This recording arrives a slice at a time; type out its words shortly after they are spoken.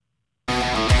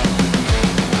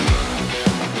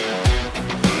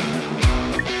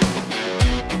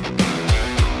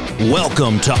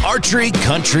Welcome to Archery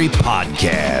Country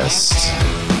Podcast.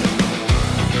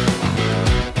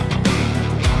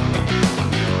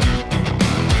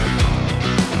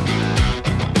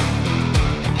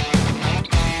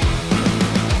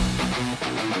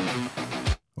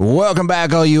 Welcome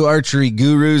back, all you archery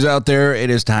gurus out there. It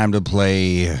is time to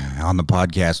play on the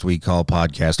podcast we call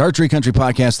Podcast Archery Country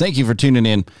Podcast. Thank you for tuning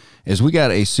in, as we got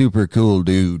a super cool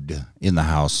dude in the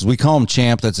house. We call him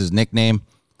Champ. That's his nickname.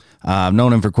 I've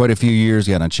known him for quite a few years,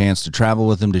 got a chance to travel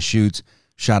with him to shoots,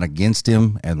 shot against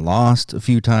him and lost a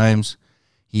few times.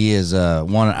 He is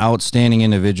one outstanding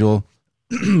individual,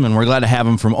 and we're glad to have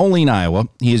him from Olean, Iowa.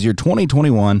 He is your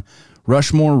 2021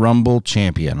 Rushmore Rumble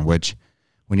champion, which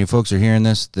when you folks are hearing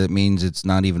this, that means it's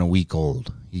not even a week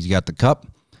old. He's got the cup,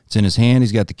 it's in his hand,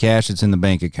 he's got the cash, it's in the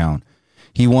bank account.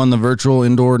 He won the virtual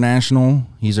indoor national.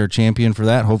 He's our champion for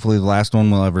that. Hopefully the last one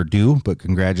we'll ever do, but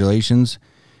congratulations.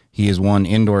 He has won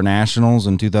indoor nationals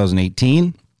in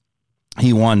 2018.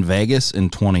 He won Vegas in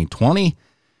 2020,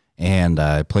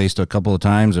 and placed a couple of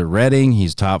times at Reading.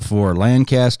 He's top 4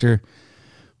 Lancaster.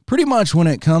 Pretty much when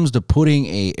it comes to putting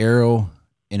a arrow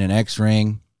in an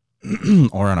X-ring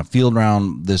or on a field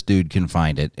round, this dude can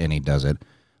find it, and he does it.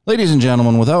 Ladies and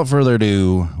gentlemen, without further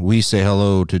ado, we say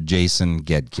hello to Jason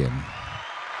Gedkin.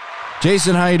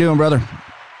 Jason, how you doing, brother?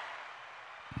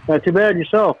 Not too bad.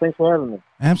 Yourself. Thanks for having me.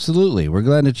 Absolutely. We're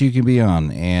glad that you can be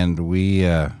on, and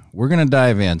we're going to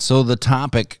dive in. So the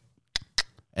topic,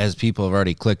 as people have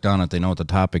already clicked on it, they know what the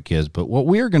topic is, but what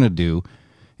we're going to do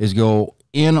is go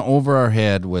in over our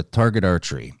head with target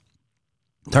archery.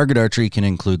 Target archery can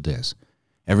include this.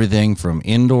 Everything from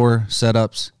indoor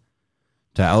setups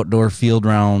to outdoor field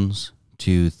rounds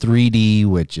to 3D,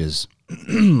 which is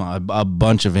a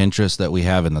bunch of interest that we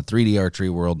have in the 3D archery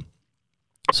world.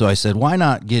 So I said, why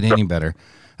not get any better?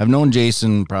 I've known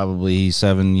Jason probably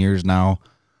 7 years now,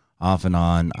 off and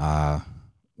on.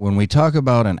 When we talk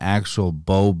about an actual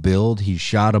bow build, he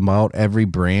shot about every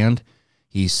brand.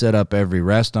 He set up every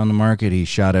rest on the market. He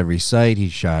shot every sight. He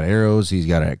shot arrows. He's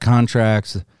got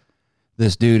contracts.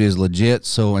 This dude is legit.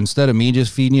 So instead of me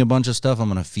just feeding you a bunch of stuff, I'm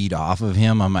going to feed off of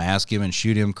him. I'm going to ask him and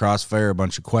shoot him, crossfire a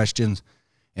bunch of questions.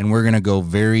 And we're going to go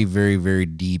very, very, very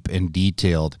deep and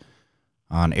detailed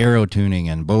on arrow tuning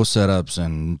and bow setups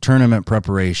and tournament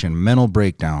preparation, mental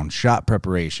breakdown, shot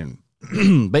preparation.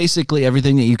 Basically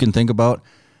everything that you can think about,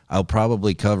 I'll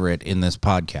probably cover it in this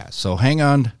podcast. So hang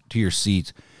on to your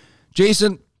seats.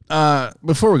 Jason,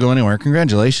 before we go anywhere,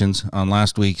 congratulations on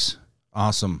last week's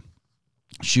awesome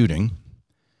shooting.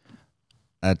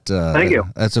 Thank you.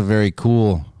 That's a very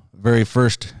cool, very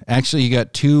first. Actually, you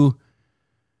got 2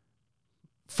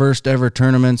 first ever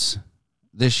tournaments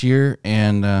this year,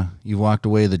 and you walked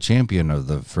away the champion of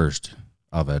the first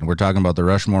of it. And we're talking about the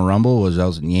Rushmore Rumble, was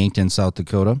out in Yankton, South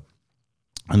Dakota,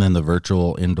 and then the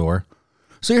virtual indoor.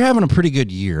 So you're having a pretty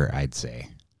good year, I'd say.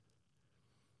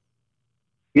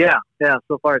 Yeah.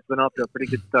 So far, it's been off to a pretty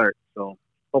good start. So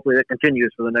hopefully that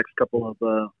continues for the next couple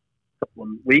of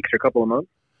weeks or couple of months.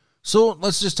 So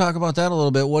let's just talk about that a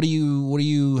little bit. What do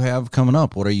you have coming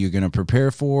up? What are you going to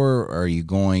prepare for? Are you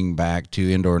going back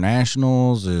to indoor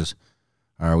nationals?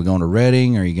 Are we going to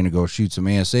Reading? Are you going to go shoot some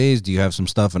ASAs? Do you have some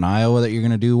stuff in Iowa that you're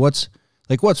going to do? What's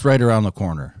right around the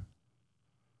corner?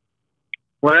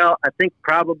 Well, I think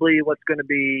probably what's going to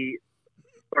be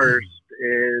first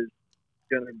is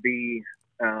going to be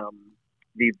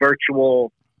the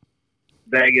virtual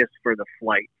Vegas for the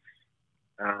flights.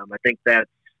 I think that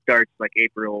starts like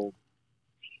April,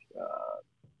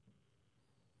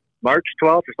 March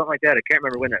 12th or something like that. I can't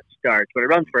remember when that starts, but it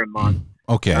runs for a month.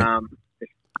 Okay.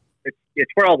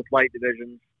 It's for all the flight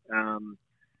divisions.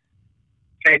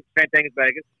 Same thing as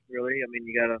Vegas, really. I mean,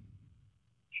 you got to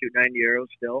shoot 90 arrows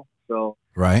still. So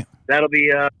right. That'll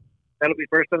be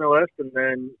first on the list, and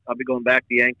then I'll be going back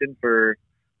to Yankton for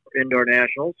indoor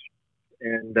nationals.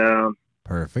 And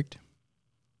perfect.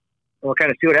 We'll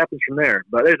kind of see what happens from there.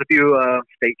 But there's a few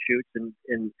state shoots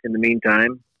in the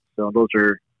meantime. So those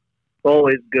are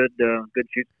always good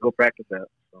shoots to go practice at.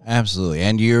 So. Absolutely.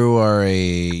 And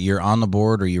you're on the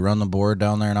board, or you run the board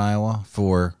down there in Iowa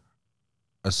for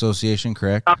association,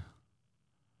 correct?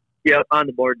 Yeah, on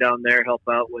the board down there, help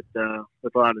out with a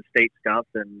lot of state stuff,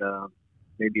 and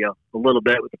maybe a little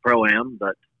bit with the Pro-Am,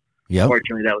 but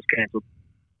unfortunately that was canceled.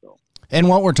 And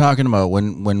what we're talking about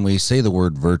when we say the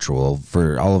word virtual,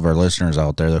 for all of our listeners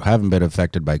out there that haven't been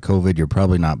affected by COVID, you're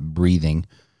probably not breathing,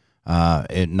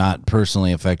 not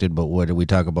personally affected, but what we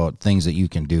talk about, things that you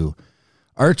can do.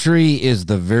 Archery is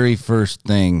the very first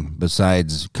thing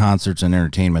besides concerts and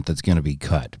entertainment that's going to be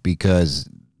cut, because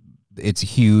it's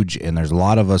huge and there's a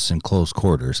lot of us in close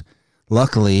quarters.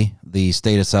 Luckily, the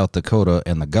state of South Dakota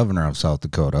and the governor of South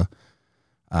Dakota,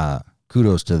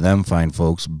 kudos to them fine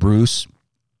folks, Bruce,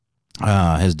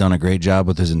 has done a great job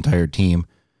with his entire team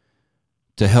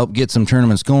to help get some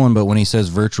tournaments going. But when he says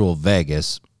virtual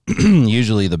Vegas,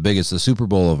 usually the Super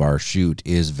Bowl of our shoot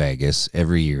is Vegas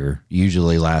every year,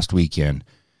 usually last weekend.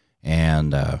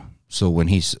 And so when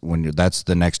that's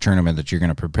the next tournament that you're going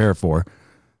to prepare for,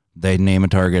 they name a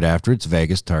target after. It's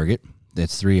Vegas target.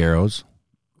 It's 3 arrows.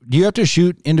 Do you have to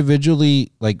shoot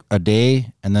individually like a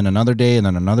day and then another day and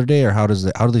then another day, or how do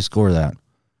they score that?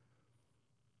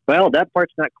 Well, that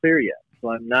part's not clear yet,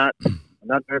 so I'm not 100%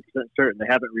 certain. They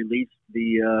haven't released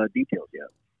the details yet.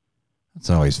 That's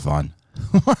always fun.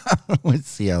 Let's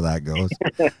see how that goes.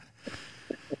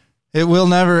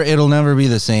 It'll never be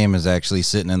the same as actually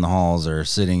sitting in the halls or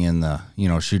sitting in the,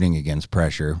 shooting against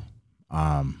pressure.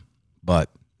 But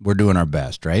we're doing our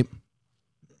best, right?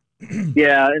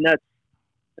 Yeah, and that's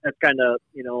kind of,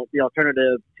 the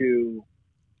alternative to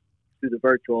the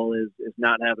virtual is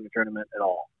not having a tournament at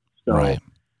all. So right.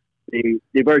 The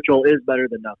virtual is better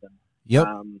than nothing. Yep.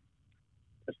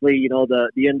 Especially,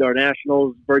 the indoor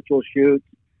nationals virtual shoot.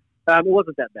 It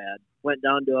wasn't that bad. Went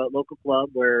down to a local club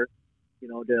where,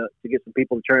 to get some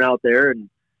people to turn out there and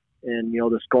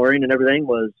the scoring and everything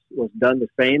was done the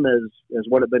same as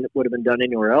what would have been done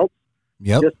anywhere else.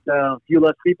 Yep. Just a few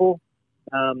less people.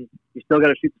 You still got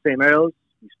to shoot the same arrows.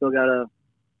 You still got to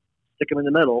stick them in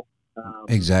the middle.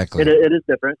 Exactly. It is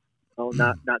different.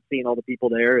 Not seeing all the people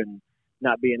there and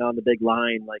not being on the big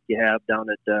line like you have down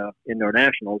at indoor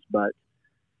nationals, but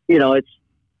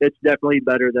it's definitely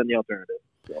better than the alternative.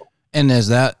 So. And is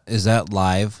that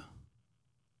live,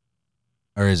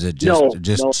 or is it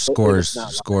just scores?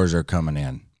 Scores are coming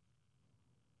in.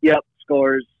 Yep,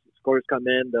 scores come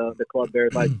in. The club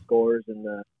verifies the scores and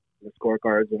the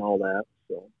scorecards and all that.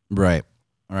 So right,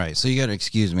 all right. So you got to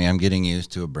excuse me. I'm getting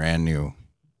used to a brand new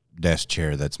desk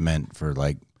chair that's meant for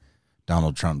like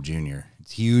Donald Trump Jr.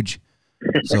 It's huge.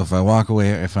 So if I walk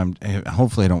away,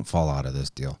 hopefully I don't fall out of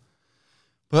this deal.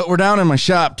 But we're down in my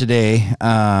shop today,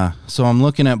 so I'm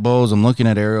looking at bows, I'm looking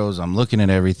at arrows, I'm looking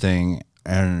at everything.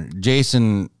 And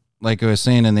Jason, like I was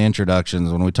saying in the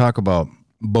introductions, when we talk about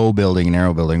bow building and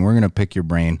arrow building, we're going to pick your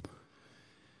brain.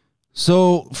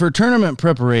 So for tournament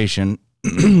preparation,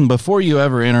 before you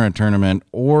ever enter a tournament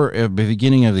or at the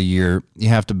beginning of the year, you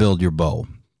have to build your bow,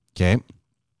 okay?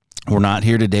 We're not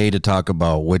here today to talk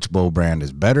about which bow brand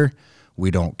is better. We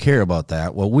don't care about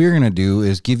that. What we're going to do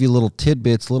is give you little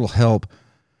tidbits, little help.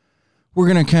 We're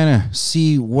going to kind of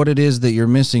see what it is that you're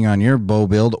missing on your bow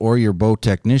build or your bow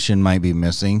technician might be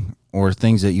missing, or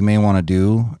things that you may want to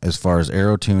do as far as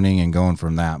arrow tuning and going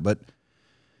from that. But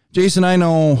Jason, I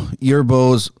know your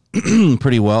bows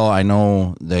pretty well. I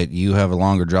know that you have a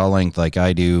longer draw length like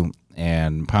I do,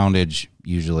 and poundage.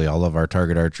 Usually all of our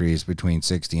target archery is between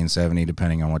 60 and 70,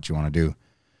 depending on what you want to do.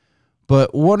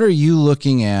 But what are you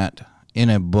looking at in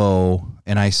a bow?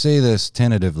 And I say this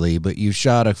tentatively, but you've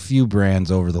shot a few brands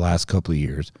over the last couple of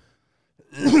years.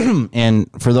 And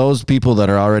for those people that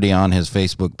are already on his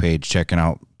Facebook page checking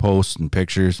out posts and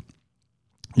pictures,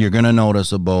 you're going to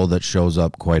notice a bow that shows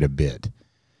up quite a bit.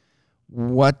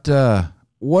 What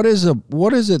is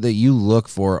it that you look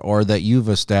for, or that you've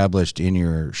established in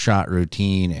your shot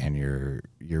routine and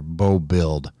your bow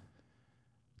build?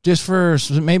 Just for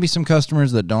maybe some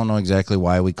customers that don't know exactly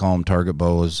why we call them target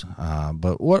bows,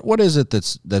 but what is it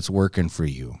that's working for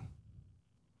you?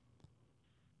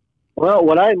 Well,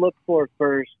 what I look for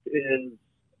first is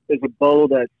a bow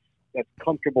that's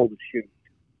comfortable to shoot.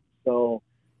 So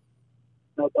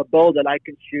a bow that I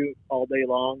can shoot all day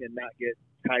long and not get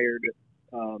tired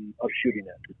of shooting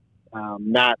it.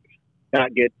 Not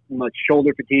get much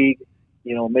shoulder fatigue.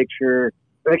 Make sure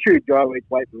your draw rate's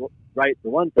right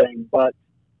for one thing, but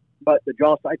the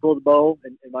draw cycle of the bow,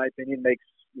 in my opinion, makes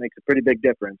a pretty big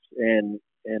difference in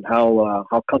how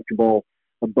comfortable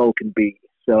a bow can be.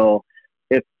 So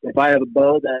if I have a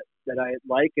bow that I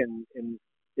like and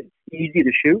it's easy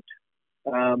to shoot,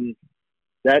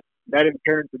 that in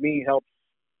turn for me helps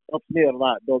me a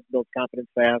lot. Builds confidence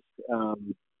fast.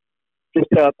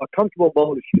 Just a comfortable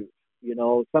bow to shoot.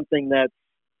 Something that's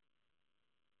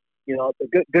a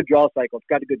good draw cycle. It's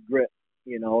got a good grip.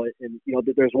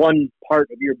 There's one part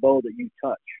of your bow that you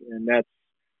touch, and that's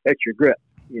your grip.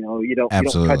 You don't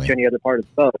touch any other part of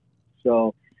the bow.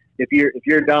 So if you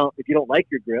don't like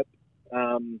your grip,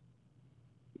 that's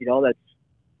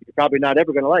you're probably not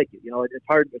ever going to like it. It's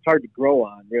hard to grow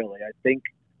on, really. I think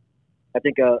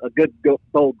a good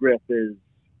bow grip is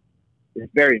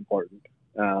very important.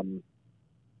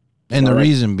 And the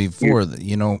reason before that,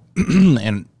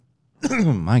 and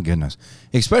My goodness.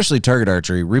 Especially target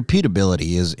archery,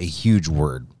 repeatability is a huge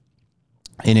word.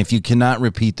 And if you cannot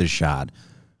repeat the shot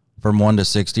from 1 to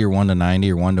 60 or 1 to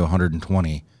 90 or 1 to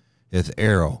 120 with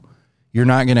arrow, you're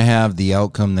not going to have the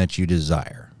outcome that you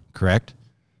desire, correct?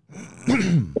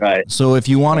 Right. So if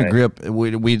you want a grip,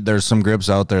 there's some grips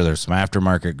out there. There's some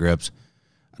aftermarket grips.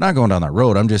 I'm not going down that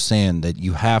road. I'm just saying that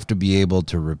you have to be able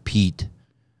to repeat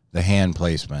the hand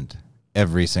placement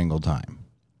every single time.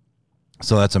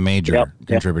 So that's a major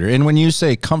contributor. And when you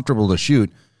say comfortable to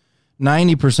shoot,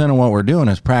 90% of what we're doing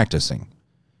is practicing.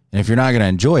 And if you're not going to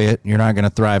enjoy it, you're not going to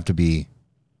thrive to be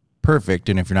perfect.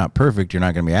 And if you're not perfect, you're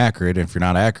not going to be accurate. And if you're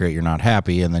not accurate, you're not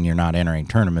happy. And then you're not entering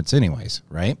tournaments anyways,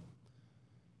 right?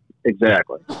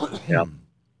 Exactly. Yeah.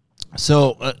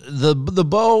 So the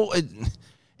bow,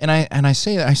 and I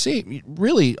say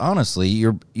really honestly,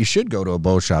 you should go to a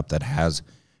bow shop that has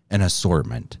an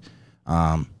assortment.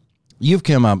 You've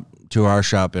come up to our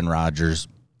shop in Rogers,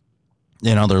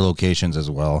 in other locations as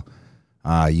well.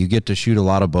 You get to shoot a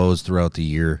lot of bows throughout the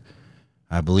year.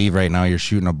 I believe right now you're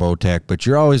shooting a Bowtech, but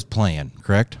you're always playing,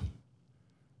 correct?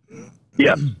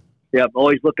 Yep. Yep.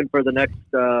 Always looking for the next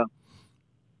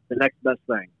best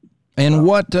thing. And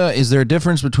what is there a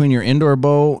difference between your indoor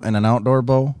bow and an outdoor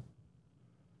bow?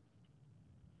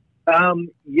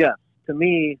 Yes. To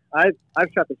me, I've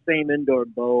shot the same indoor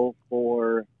bow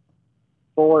for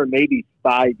 4, maybe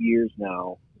 5 years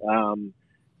now.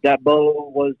 That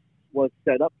bow was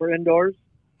set up for indoors,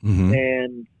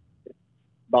 and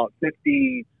about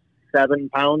 57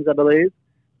 pounds, I believe.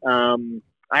 I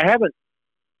haven't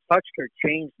touched or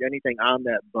changed anything on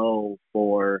that bow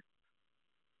for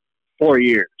 4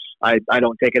 years. I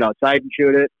don't take it outside and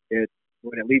shoot it.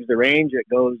 When it leaves the range, it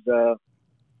goes to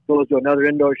another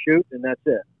indoor shoot, and that's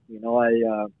it. You know,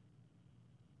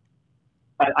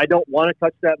 I don't want to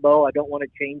touch that bow. I don't want to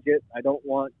change it. I don't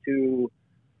want to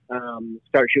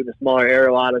start shooting a smaller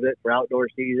arrow out of it for outdoor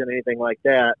season, anything like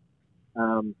that.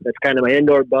 That's kind of my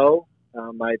indoor bow.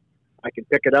 I can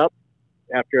pick it up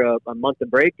after a month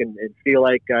of break and feel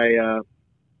like I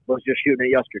was just shooting it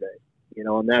yesterday. You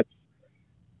know, and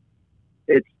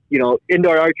it's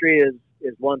indoor archery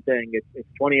is one thing. It's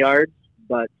 20 yards,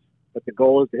 but the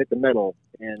goal is to hit the middle,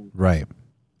 and right.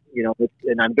 You know,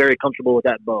 and I'm very comfortable with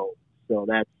that bow. So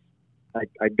that's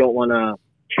I don't want to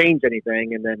change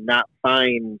anything and then not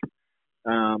find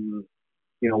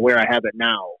where I have it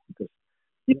now, because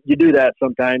you do that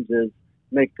sometimes, is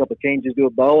make a couple changes to a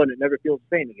bow and it never feels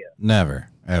the same again. Never,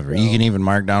 ever. So, you can even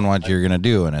mark down what you're going to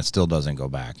do and it still doesn't go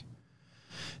back.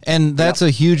 And that's a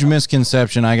huge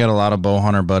misconception. I got a lot of bow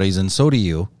hunter buddies, and so do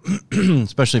you,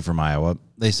 especially from Iowa.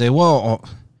 They say, well,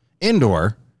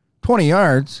 indoor, 20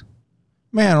 yards,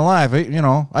 man alive,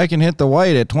 I can hit the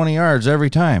white at 20 yards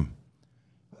every time.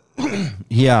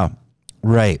 Yeah,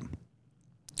 right,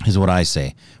 is what I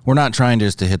say. We're not trying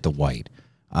just to hit the white.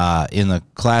 In the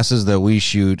classes that we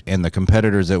shoot and the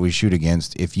competitors that we shoot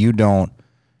against, if you don't,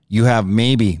 you have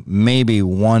maybe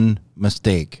one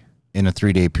mistake in a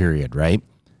 3-day period, right?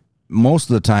 Most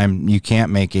of the time, you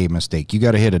can't make a mistake. You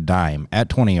got to hit a dime at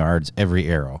 20 yards every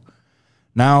arrow.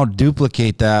 Now,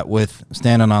 duplicate that with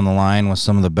standing on the line with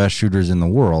some of the best shooters in the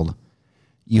world.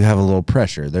 You have a little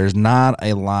pressure. There's not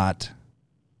a lot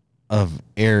of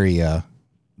area.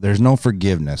 There's no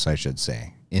forgiveness, I should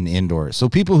say, in indoor. So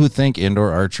people who think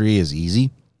indoor archery is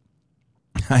easy,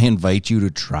 I invite you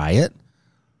to try it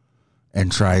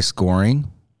and try scoring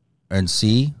and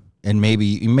see. And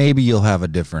maybe you'll have a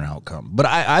different outcome. But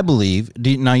I believe,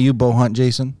 now you bow hunt,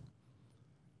 Jason?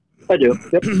 I do.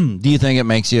 Yep. Do you think it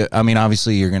makes you, I mean,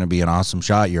 obviously you're going to be an awesome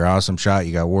shot. You're an awesome shot.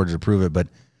 You got words to prove it, but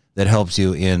that helps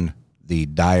you in the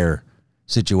dire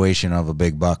situation of a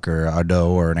big buck or a doe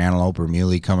or an antelope or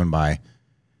muley coming by.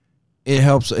 It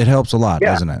helps a lot,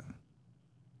 doesn't it?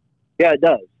 Yeah, it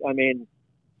does. I mean,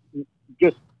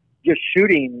 just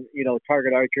shooting,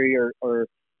 target archery or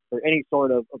any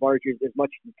sort of archery as much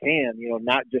as you can,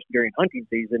 not just during hunting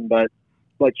season, but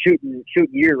shooting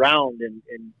year round, and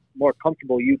more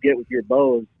comfortable you get with your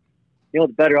bows, the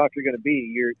better off you're going to be.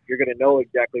 You're going to know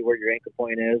exactly where your anchor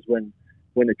point is when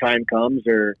the time comes,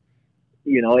 or,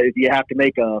 if you have to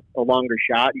make a longer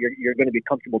shot, you're going to be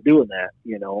comfortable doing that,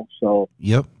 so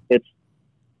yep.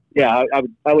 I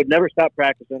would never stop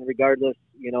practicing regardless,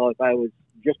 if I was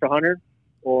just a hunter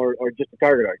or just a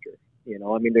target archer.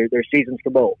 I mean, there's seasons for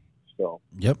both. So.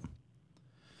 Yep.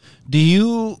 Do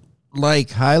you like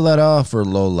high let off or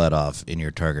low let off in your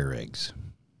target rigs?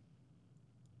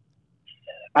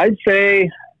 I'd say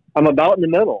I'm about in the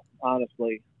middle,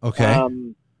 honestly. Okay.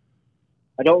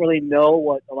 I don't really know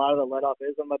what a lot of the let off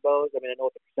is on my bows. I mean, I know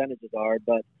what the percentages are,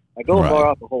 but I go more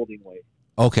off a holding weight.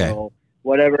 Okay. So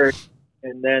whatever,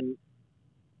 and then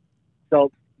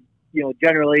So,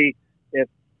 generally, if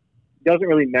it doesn't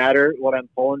really matter what I'm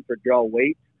pulling for draw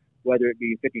weight, whether it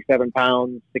be 57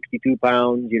 pounds, 62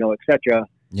 pounds, etc.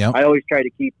 Yep. I always try to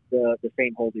keep the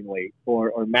same holding weight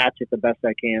or match it the best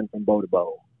I can from bow to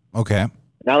bow. Okay. And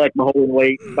I like my holding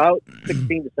weight about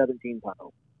 16 to 17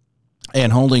 pounds.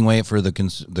 And holding weight for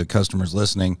the customers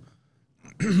listening,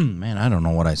 man, I don't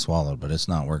know what I swallowed, but it's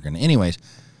not working. Anyways,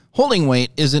 holding weight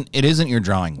isn't your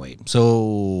drawing weight.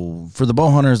 So for the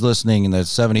bow hunters listening, in the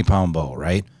 70-pound bow,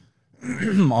 right?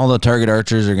 All the target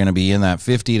archers are going to be in that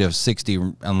 50 to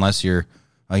 60, unless you're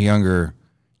a younger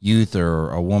youth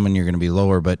or a woman, you're going to be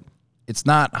lower. But it's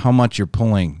not how much you're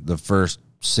pulling the first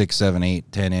 6, 7,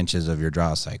 8, 10 inches of your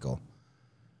draw cycle.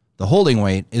 The holding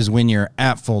weight is when you're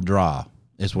at full draw,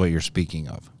 is what you're speaking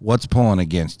of. What's pulling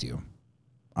against you?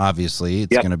 Obviously,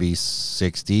 it's going to be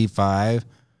 65,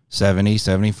 70,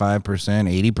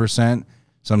 75%, 80%,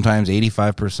 sometimes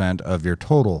 85% of your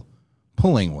total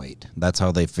pulling weight. That's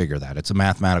how they figure that. It's a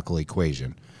mathematical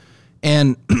equation.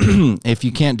 And if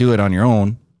you can't do it on your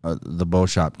own, the bow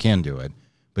shop can do it.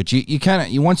 But you kind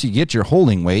of, once you get your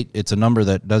holding weight, it's a number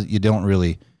that you don't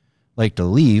really like to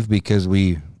leave, because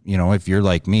if you're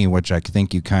like me, which I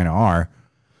think you kind of are,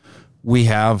 we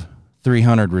have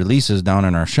 300 releases down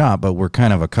in our shop, but we're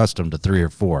kind of accustomed to 3 or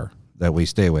 4 that we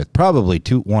stay with. Probably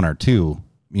 1 or 2,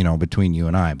 between you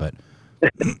and I. But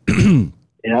you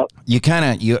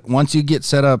once you get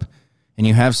set up and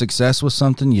you have success with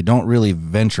something, you don't really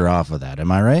venture off of that.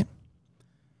 Am I right?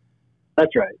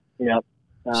 That's right. Yep.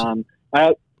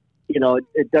 That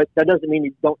doesn't mean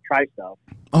you don't try stuff.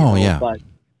 Oh, yeah. But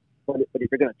if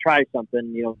you're going to try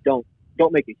something, don't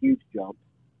make a huge jump.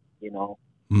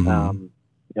 Mm-hmm.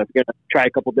 If you're going to try a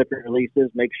couple different releases,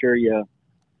 make sure you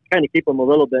kind of keep them a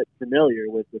little bit familiar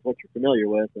with what you're familiar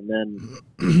with, and then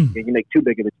if you make too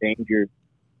big of a change, you're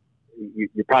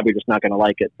probably just not going to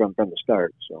like it from the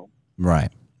start. So right.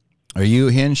 Are you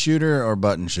a hinge shooter or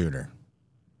button shooter?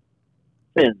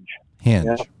 Hinge. Hinge.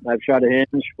 Yeah, I've shot a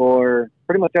hinge for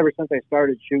pretty much ever since I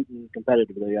started shooting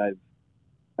competitively. I've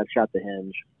shot the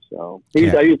hinge. So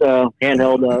I use a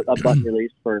handheld a button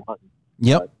release for hunting.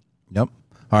 Yep.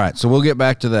 All right, so we'll get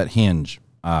back to that hinge.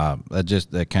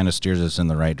 That kind of steers us in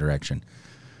the right direction.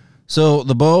 So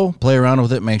the bow, play around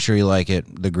with it, make sure you like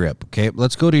it. The grip, okay?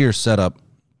 Let's go to your setup.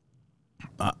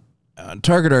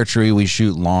 Target archery, we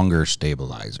shoot longer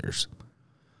stabilizers.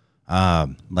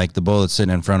 Like the bow that's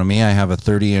sitting in front of me, I have a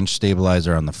 30-inch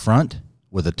stabilizer on the front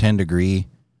with a 10-degree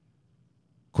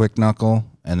quick knuckle,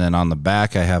 and then on the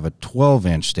back I have a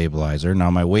 12-inch stabilizer. Now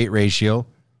my weight ratio,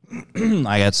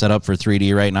 I got set up for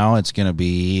 3D right now. It's going to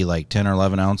be like 10 or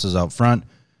 11 ounces out front,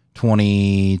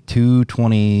 22,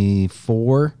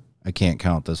 24. I can't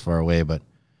count this far away, but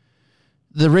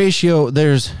the ratio,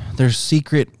 there's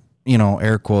secret,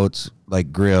 air quotes,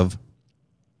 like Griv.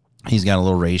 He's got a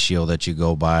little ratio that you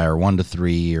go by, or 1 to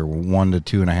 3 or 1 to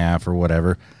 2.5 or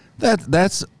whatever.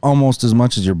 That's almost as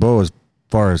much as your bow as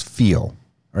far as feel.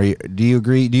 Do you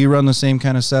agree? Do you run the same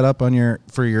kind of setup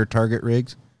for your target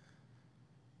rigs?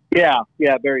 Yeah,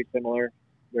 very similar.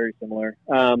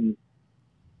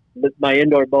 With my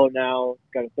indoor bow now,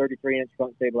 it's got a 33-inch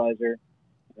front stabilizer,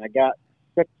 and I got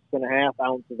 6.5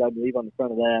 ounces, I believe, on the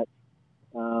front of that.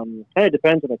 Kind of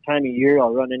depends on the time of year.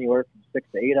 I'll run anywhere from 6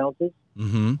 to 8 ounces.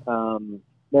 Mm-hmm.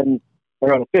 Then I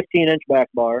run a 15-inch back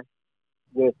bar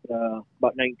with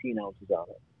about 19 ounces on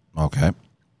it. Okay.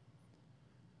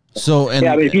 So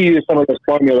if you use some of those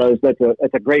formulas, that's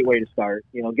a great way to start.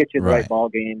 Get you in the right ball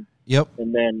game. Yep.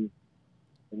 And then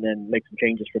make some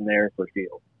changes from there for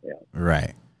feel. Yeah.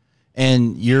 Right.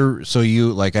 And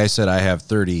like I said, I have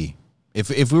 30.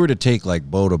 If we were to take like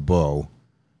bow to bow,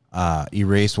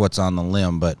 erase what's on the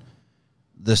limb, but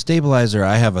the stabilizer,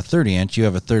 I have a 30-inch, you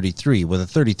have a 33. With a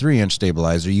 33-inch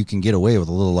stabilizer, you can get away with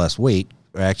a little less weight,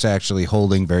 actually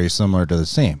holding very similar to the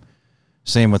same.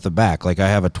 Same with the back. Like I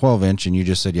have a 12-inch, and you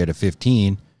just said you had a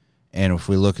 15. And if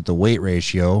we look at the weight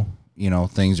ratio,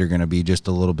 things are going to be just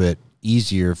a little bit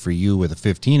easier for you with a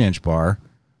 15-inch bar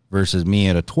versus me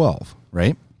at a 12,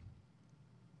 right?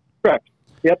 Correct.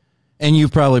 Yep. And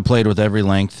you've probably played with every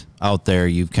length out there.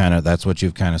 That's what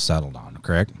you've kind of settled on,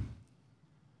 correct?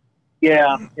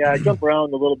 Yeah. I jump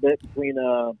around a little bit between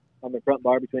on the front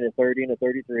bar between a 30 and a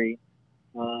 33.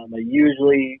 I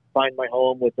usually find my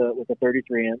home with a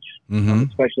 33-inch,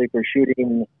 especially for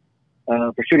shooting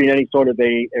any sort of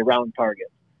a round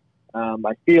target.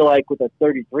 I feel like with a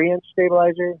 33-inch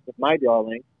stabilizer, with my draw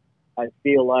length, I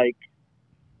feel like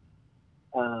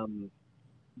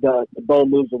the bow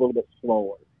moves a little bit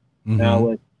slower. Mm-hmm. Now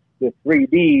with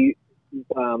 3D, in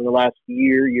the last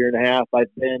year and a half,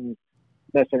 I've been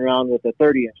messing around with a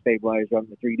 30-inch stabilizer on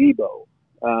the 3D bow.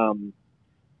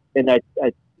 and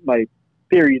my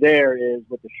theory there is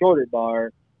with the shorter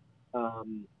bar,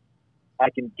 I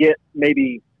can get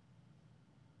maybe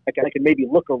I can maybe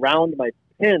look around my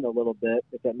pin a little bit,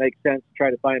 if that makes sense, to try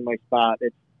to find my spot.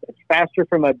 It's faster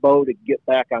for my bow to get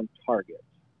back on target,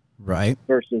 right?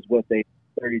 Versus with a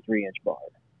 33-inch bar.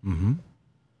 Mm-hmm.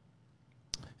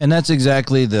 And that's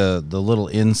exactly the little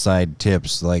inside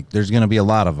tips. Like, there's going to be a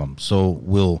lot of them.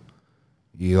 So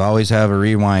you always have a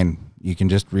rewind. You can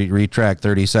just retract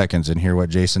 30 seconds and hear what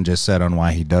Jason just said on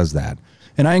why he does that.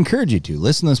 And I encourage you to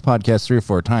listen to this podcast 3 or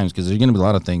 4 times, because there's going to be a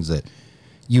lot of things that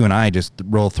you and I just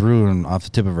roll through and off the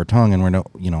tip of our tongue, and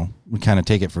we kind of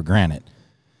take it for granted.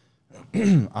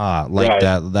 Right.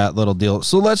 that little deal.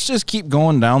 So let's just keep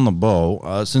going down the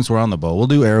bow. Since we're on the bow, we'll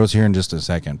do arrows here in just a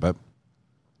second, but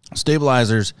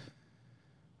stabilizers,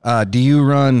 do you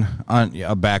run on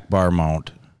a back bar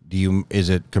mount? Is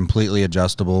it completely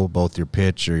adjustable, both your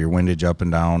pitch or your windage up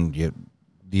and down? Do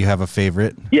you have a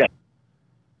favorite? Yeah.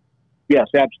 Yes,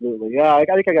 absolutely. Yeah, I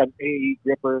think I got an AE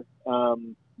gripper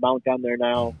mount on there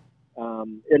now.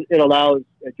 It allows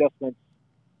adjustments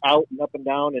out and up and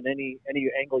down in any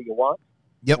angle you want.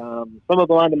 Yep. Some of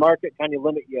them on the market kind of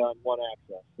limit you on one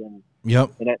axis, and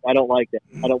yep. And I don't like that.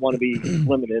 I don't want to be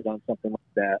limited on something like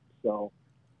that. So,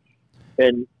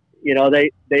 and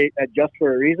they adjust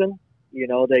for a reason.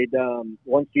 They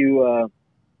once you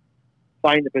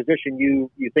find the position you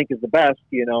think is the best,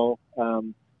 you don't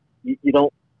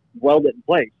weld it in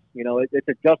place. It's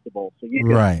adjustable, so you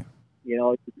can, right.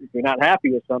 If you're not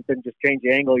happy with something, just change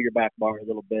the angle of your back bar a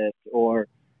little bit, or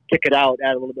kick it out,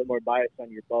 add a little bit more bias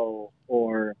on your bow,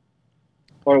 or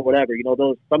whatever.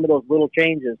 Some of those little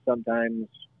changes sometimes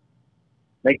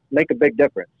make a big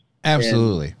difference.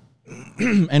 Absolutely.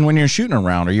 And when you're shooting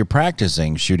around, or you're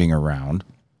practicing shooting around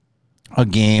a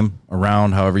game,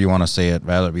 around, however you want to say it,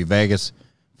 whether it be Vegas,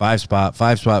 five spot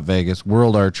Vegas,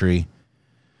 World Archery,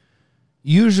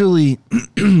 usually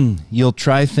you'll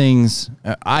try things.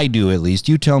 I do, at least.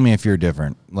 You tell me if you're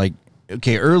different. Like,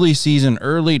 okay, early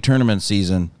tournament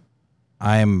season,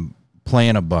 I'm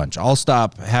playing a bunch. I'll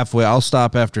stop halfway. I'll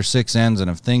stop after 6 ends, and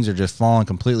if things are just falling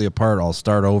completely apart, I'll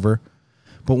start over.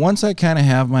 But once I kind of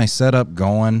have my setup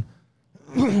going,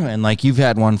 and like you've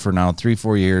had one for now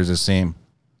 3-4 years, the same,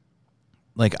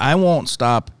 like I won't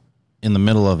stop in the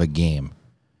middle of a game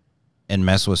and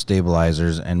mess with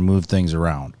stabilizers and move things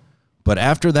around. But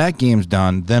after that game's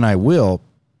done, then I will,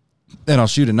 then I'll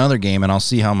shoot another game and I'll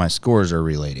see how my scores are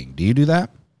relating. Do you do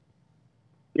that?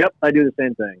 Yep, I do the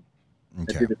same thing.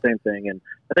 Okay. I do the same thing, and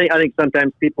I think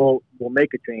sometimes people will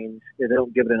make a change if they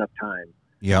don't give it enough time.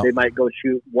 Yeah, they might go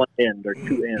shoot 1 end or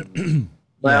 2 ends.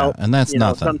 Well, yeah, and that's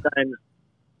nothing. Sometimes,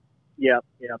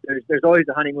 there's always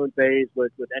a honeymoon phase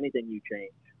with anything you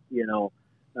change.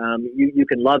 You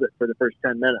can love it for the first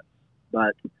 10 minutes,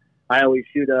 but I always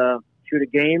shoot a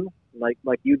game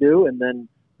like you do, and then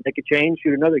make a change,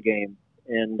 shoot another game,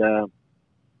 and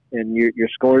your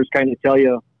scores kind of tell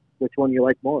you which one you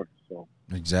like more. So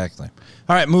exactly.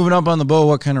 All right, moving up on the bow,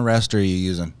 what kind of rest are you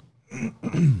using?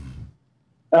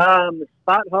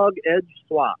 Spot Hug Edge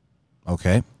Swap.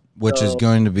 Okay, which is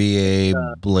going to be a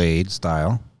blade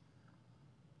style.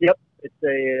 Yep, it's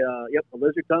a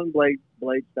lizard tongue blade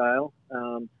style.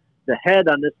 The head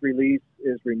on this release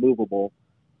is removable,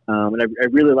 and I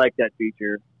really like that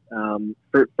feature.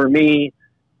 For me,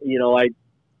 I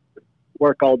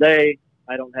work all day.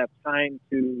 I don't have time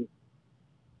to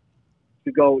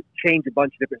go change a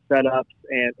bunch of different setups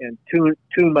and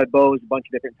tune my bows a bunch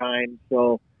of different times.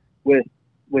 So with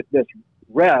this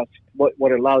rest, what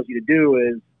it allows you to do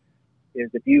is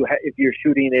if you're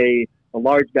shooting a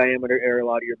large diameter arrow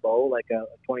out of your bow, like a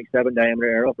 27 diameter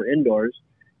arrow for indoors,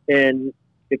 and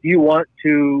if you want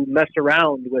to mess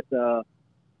around with a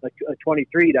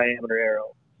 23 diameter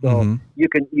arrow, so you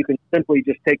can simply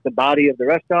just take the body of the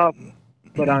rest off,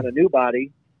 put on a new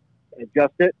body,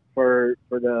 adjust it for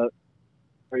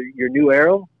your new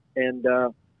arrow, and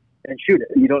shoot it.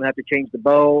 You don't have to change the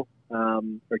bow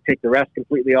or take the rest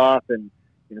completely off and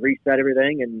reset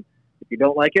everything. And if you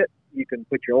don't like it, you can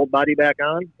put your old body back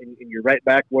on, and you're right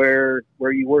back where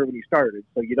you were when you started.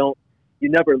 So you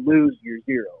never lose your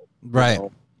zero. Right.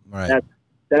 Right.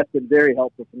 That's been very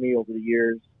helpful for me over the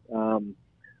years.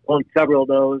 Own several of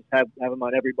those, have them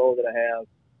on every bow that I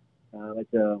have.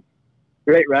 It's a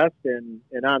great rest, and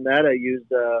on that I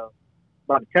used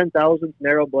about a 10,000th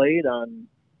narrow blade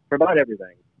for about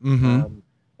everything. Mm-hmm.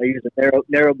 I use a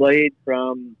narrow blade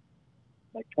from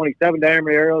like 27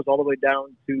 diameter arrows all the way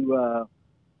down to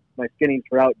my skinnies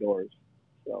for outdoors.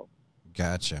 So,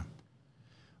 gotcha.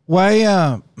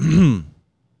 Why?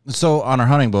 So on our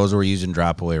hunting bows, we're using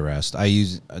drop away rest. I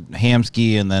use a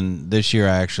Hamskea, and then this year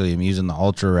I actually am using the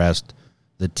Ultra Rest,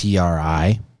 the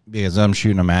TRI, because I'm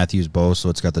shooting a Matthews bow, so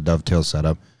it's got the dovetail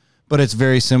setup. But it's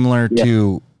very similar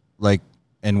to like,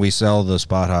 and we sell the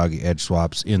Spot Hog edge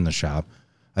swaps in the shop.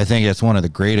 I think it's one of the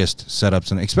greatest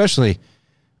setups, and especially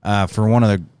for one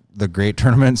of the great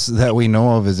tournaments that we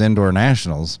know of is Indoor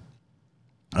Nationals,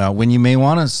 when you may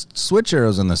want to switch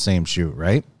arrows in the same shoot,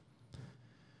 right?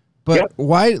 But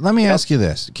why? Let me ask you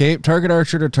this, okay? Target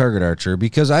archer to target archer,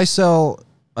 because I sell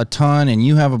a ton, and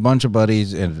you have a bunch of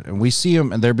buddies, and we see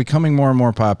them, and they're becoming more and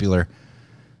more popular.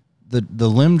 The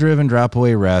limb-driven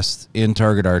drop-away rest in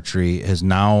target archery is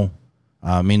now,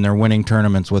 they're winning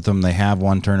tournaments with them. They have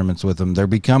won tournaments with them. They're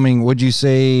becoming, would you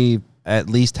say, at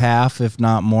least half, if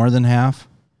not more than half?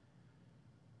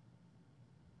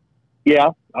 Yeah,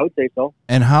 I would say so.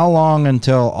 And how long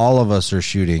until all of us are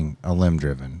shooting a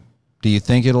limb-driven? Do you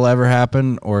think it'll ever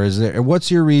happen, or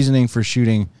what's your reasoning for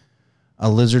shooting a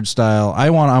lizard style? I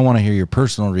want to hear your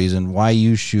personal reason why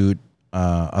you shoot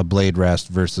a blade rest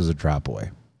versus a drop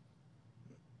away.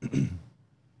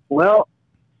 Well,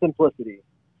 simplicity.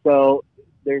 So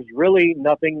there's really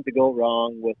nothing to go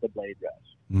wrong with the blade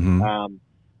rest. Mm-hmm.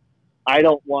 I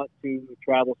don't want to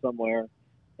travel somewhere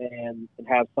and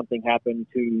have something happen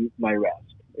to my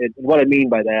rest. What I mean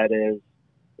by that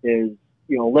is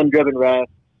limb-driven rest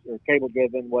or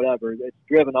cable-driven, whatever. It's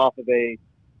driven off of a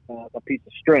piece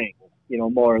of string,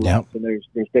 more or less. And there's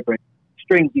different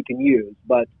strings you can use,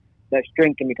 but that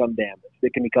string can become damaged.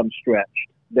 It can become stretched.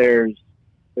 There's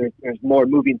more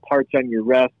moving parts on your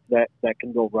rest that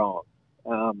can go wrong.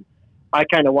 I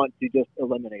kind of want to just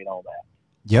eliminate all that.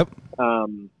 Yep.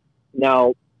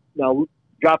 Now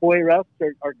drop away rests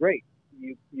are great.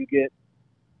 You get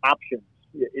options.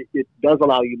 It does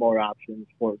allow you more options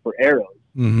for arrows.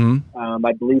 Mm-hmm.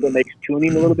 I believe it makes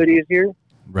tuning a little bit easier.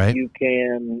 Right. You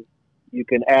can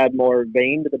add more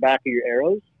vein to the back of your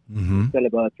arrows. Mm-hmm. Instead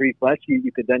of a 3 fletch.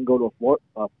 You could then go to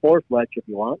a 4 fletch if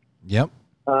you want. Yep.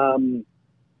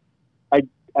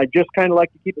 I just kind of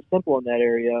like to keep it simple in that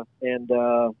area and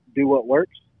do what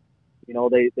works.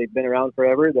 They've been around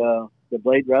forever, the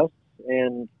blade rests,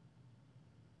 and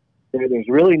there's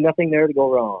really nothing there to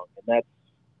go wrong. And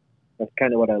that's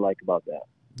kind of what I like about that.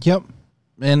 Yep.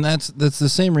 And that's the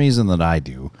same reason that I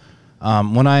do.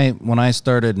 When I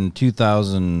started in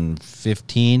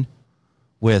 2015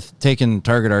 with taking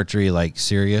target archery like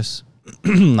serious,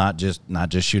 not just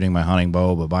shooting my hunting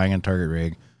bow, but buying a target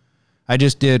rig, I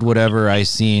just did whatever I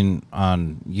seen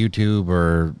on YouTube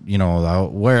or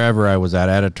wherever I was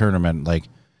at a tournament. Like,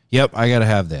 yep, I gotta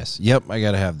have this. Yep, I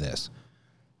gotta have this.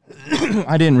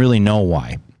 I didn't really know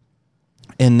why.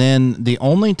 And then the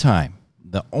only time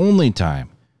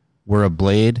where a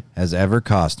blade has ever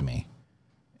cost me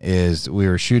is we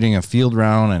were shooting a field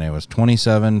round, and it was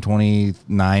 27,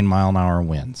 29 mile an hour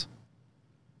winds.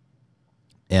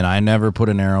 And I never put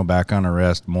an arrow back on a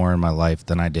rest more in my life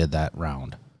than I did that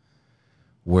round.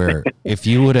 Where if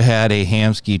you would have had a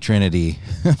Hamskea Trinity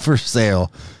for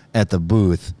sale at the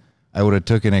booth, I would have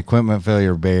took an equipment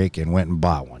failure break and went and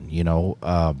bought one,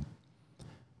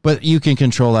 but you can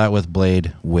control that with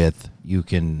blade width.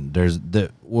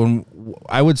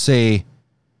 I would say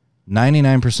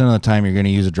 99% of the time you're going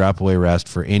to use a drop away rest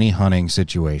for any hunting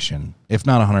situation. If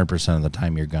not 100% of the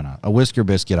time, you're gonna. A whisker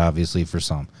biscuit, obviously, for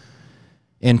some.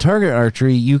 In target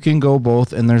archery, you can go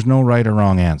both, and there's no right or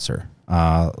wrong answer.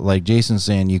 Like Jason's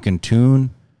saying, you can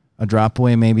tune a drop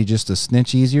away maybe just a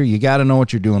snitch easier. You got to know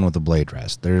what you're doing with the blade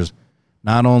rest. There's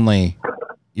not only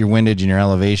your windage and your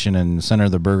elevation and center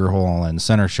of the burger hole and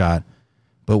center shot,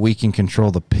 but we can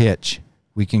control the pitch.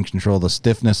 We can control the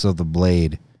stiffness of the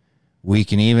blade. We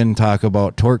can even talk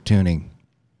about torque tuning,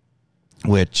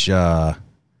 which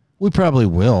we probably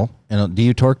will. And do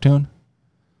you torque tune?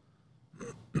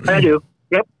 I do.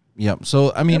 Yep. Yep.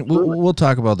 So, we'll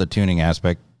talk about the tuning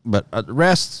aspect. But the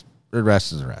rest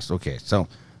is a rest. Okay, so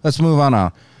let's move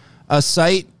on. A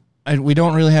sight, we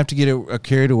don't really have to get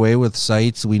carried away with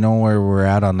sights. We know where we're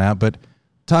at on that. But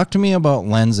talk to me about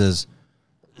lenses.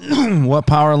 What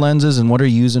power lenses and what are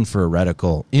you using for a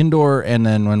reticle? Indoor, and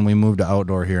then when we move to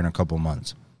outdoor here in a couple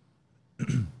months.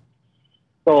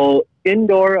 So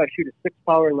indoor, I shoot a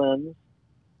 6-power lens.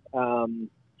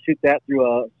 Shoot that through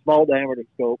a small diameter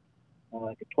scope,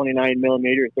 like a 29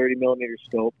 millimeter, 30 millimeter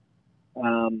scope.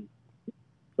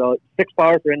 So 6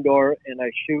 power for indoor, and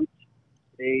I shoot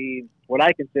what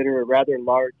I consider a rather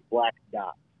large black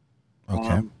dot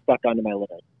stuck onto my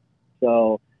lens.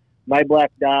 So my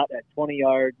black dot at 20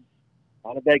 yards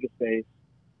on a Vegas face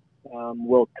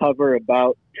will cover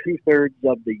about 2/3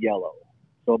 of the yellow.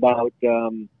 So about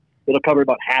it'll cover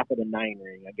about half of the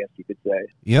 9-ring, I guess you could say.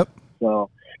 Yep. So,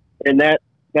 and that's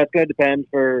going to depend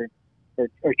or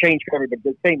change for everybody.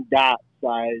 The same dot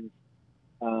size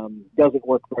doesn't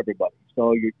work for everybody.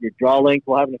 So your draw length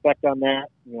will have an effect on that.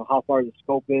 You know, how far the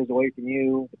scope is away from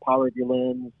you, the power of your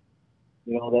lens.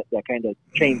 You know, that kind of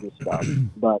changes stuff.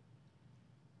 But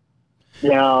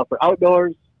yeah, for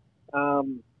outdoors,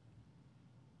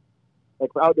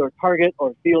 like for outdoor target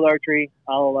or field archery,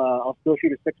 I'll still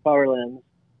shoot a 6-power lens.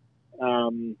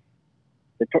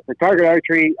 For target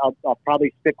archery, I'll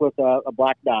probably stick with a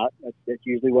black dot. That's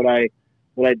usually what I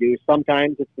do.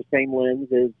 Sometimes it's the same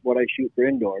lens as what I shoot for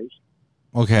indoors.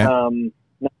 Okay.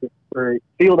 For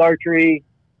field archery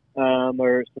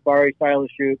or safari style of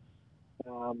shoots,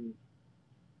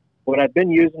 what I've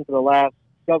been using for the last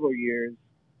several years,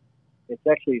 it's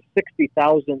actually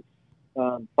 60,000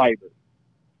 fiber.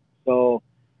 So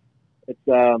it's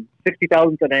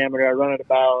 60,000 diameter. I run it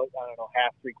about,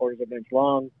 half, 3/4 of an inch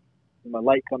long. And my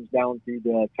light comes down through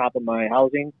the top of my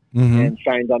housing and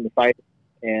shines on the fiber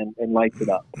and lights it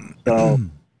up. So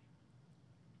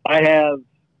I have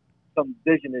some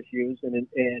vision issues,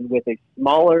 and with a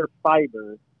smaller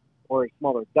fiber or a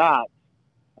smaller dot,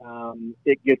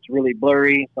 it gets really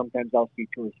blurry. Sometimes I'll see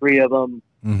 2 or 3 of them.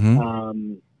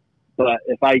 But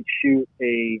if I shoot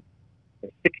a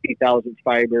 60,000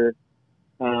 fiber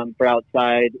for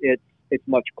outside, it's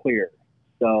much clearer.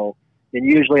 So, and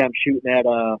usually I'm shooting at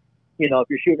if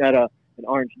you're shooting at an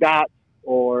orange dot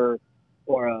or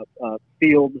a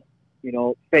field,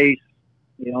 face,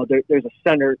 there's a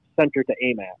center to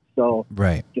aim at. So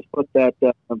right. Just put that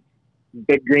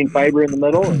big green fiber in the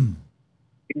middle, and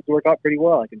it seems to work out pretty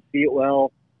well. I can see it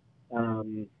well.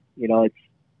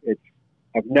 It's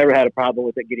I've never had a problem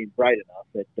with it getting bright enough.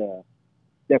 It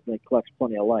definitely collects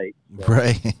plenty of light. So.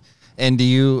 Right. And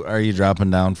are you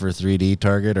dropping down for 3D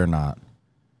target or not?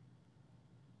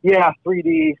 Yeah,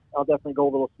 3D. I'll definitely go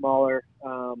a little smaller.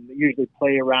 Usually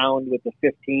play around with the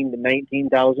 15 to 19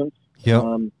 thousandths. Yep.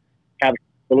 Have a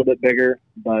little bit bigger,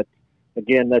 but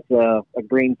again, that's a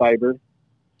green fiber.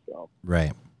 So.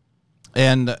 Right.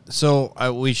 And so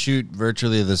we shoot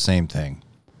virtually the same thing.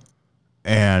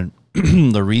 And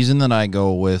the reason that I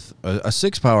go with a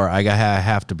 6-power, I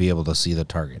have to be able to see the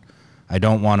target. I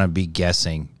don't want to be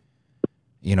guessing,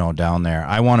 down there.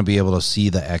 I want to be able to see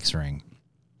the X-ring.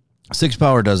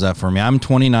 6-power does that for me. I'm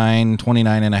 29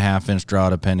 and a half inch draw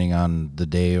depending on the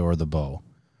day or the bow.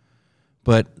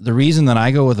 But the reason that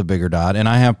I go with a bigger dot, and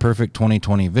I have perfect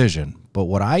 20/20 vision, but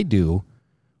what I do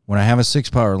when I have a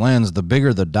 6-power lens, the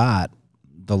bigger the dot,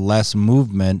 the less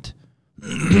movement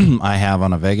I have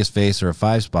on a Vegas face or a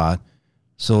 5-spot,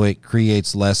 so it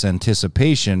creates less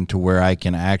anticipation to where I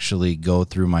can actually go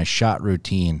through my shot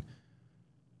routine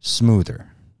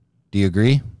smoother. Do you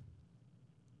agree?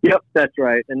 Yep, that's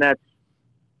right. And I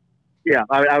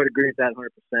would agree with that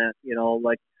 100%.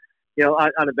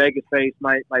 On a Vegas face,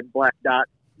 my black dot,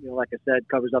 like I said,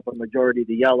 covers up a majority of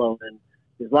the yellow. And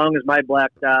as long as my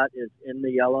black dot is in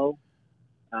the yellow,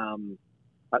 I'm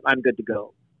good to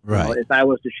go. Right. If I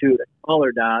was to shoot a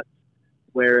smaller dot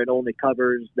where it only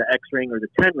covers the X-ring or the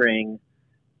 10-ring,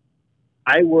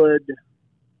 I would,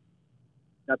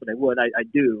 not that I would, I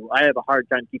do. I have a hard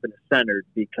time keeping it centered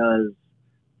because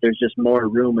there's just more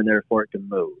room in there for it to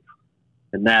move.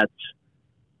 And that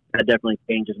definitely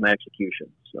changes my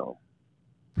execution. So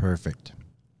perfect.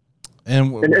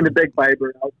 And the big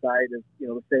fiber outside is,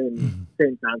 the same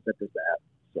concept as that.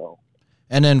 So.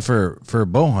 And then for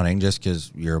bow hunting, just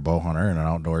because you're a bow hunter and an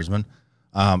outdoorsman,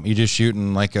 you just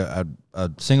shooting like a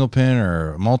single pin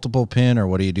or a multiple pin, or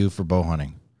what do you do for bow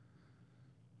hunting?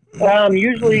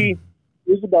 Usually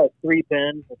about a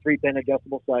 3-pin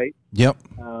adjustable sight. Yep.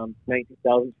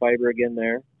 19,000 fiber again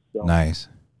there. So. Nice.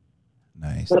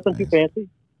 Nothing too fancy.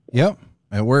 Yep.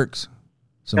 It works.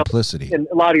 Simplicity. And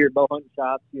a lot of your bow hunting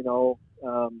shops,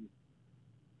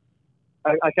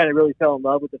 I kind of really fell in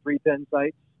love with the 3-pin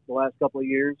sights the last couple of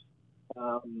years.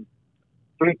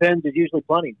 3 pins is usually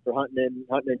plenty for hunting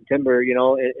in timber, in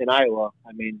Iowa.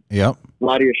 I mean, yep. A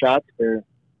lot of your shots are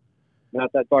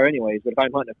not that far anyways, but if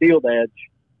I'm hunting a field edge,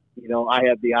 I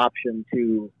have the option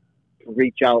to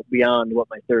reach out beyond what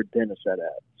my 3rd pin is set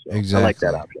at. So exactly. I like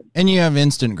that option. And you have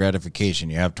instant gratification.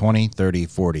 You have 20, 30,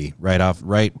 40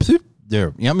 right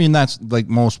there. I mean, that's like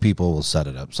most people will set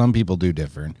it up. Some people do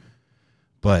different.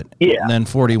 But then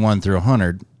 41 through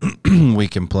 100, we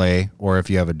can play, or if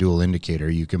you have a dual indicator,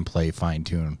 you can play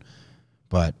fine-tune.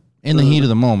 But in the heat of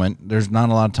the moment, there's not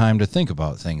a lot of time to think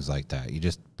about things like that. You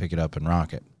just pick it up and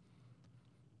rock it.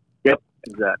 Yep,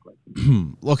 exactly.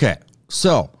 Okay,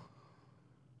 so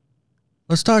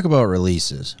let's talk about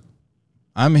releases.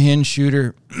 I'm a hinge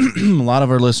shooter. A lot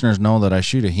of our listeners know that I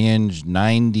shoot a hinge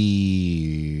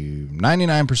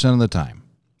 99% of the time.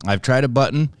 I've tried a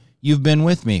button. You've been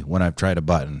with me when I've tried a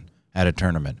button at a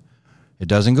tournament. It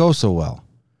doesn't go so well.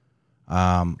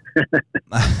 I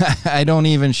don't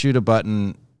even shoot a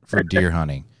button for deer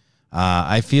hunting.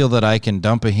 I feel that I can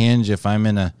dump a hinge if I'm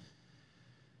in a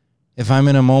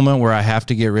moment where I have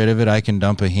to get rid of it. I can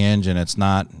dump a hinge, and it's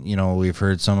not, we've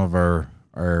heard some of the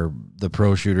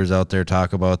pro shooters out there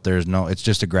talk about it's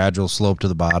just a gradual slope to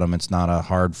the bottom. It's not a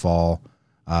hard fall.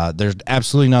 There's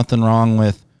absolutely nothing wrong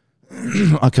with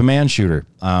a command shooter.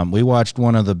 We watched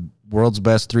one of the world's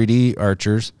best 3D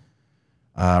archers,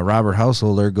 Robert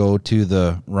Householder, go to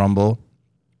the Rumble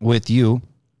with you.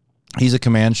 He's a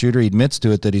command shooter. He admits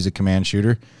to it that he's a command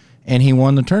shooter, and he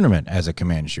won the tournament as a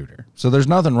command shooter. So there's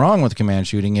nothing wrong with command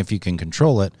shooting if you can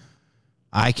control it.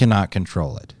 I cannot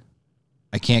control it.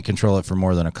 I can't control it for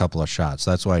more than a couple of shots.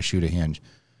 That's why I shoot a hinge.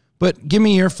 But give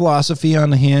me your philosophy on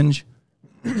the hinge.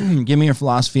 Give me your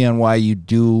philosophy on why you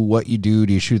do what you do.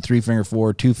 Do you shoot 3-finger,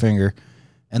 4, 2-finger?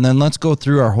 And then let's go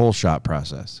through our whole shot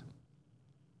process.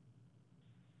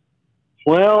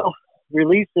 Well,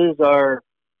 releases are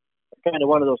kind of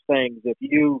one of those things. If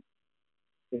you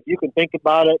can think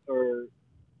about it, or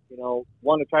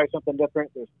want to try something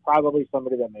different, there's probably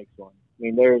somebody that makes one. I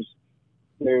mean, there's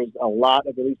a lot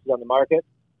of releases on the market,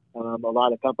 a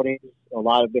lot of companies, a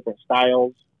lot of different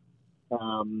styles.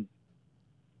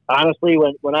 Honestly,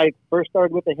 when I first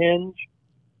started with the hinge,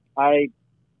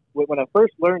 when I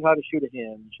first learned how to shoot a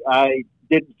hinge, I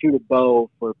didn't shoot a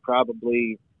bow for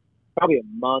probably a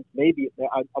month, maybe.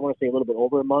 I want to say a little bit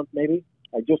over a month, maybe.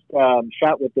 I just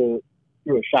shot through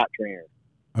a shot trainer.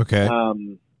 Okay.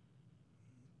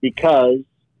 Because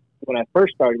when I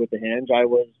first started with the hinge, I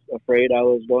was afraid I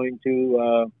was going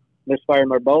to misfire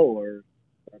my bow or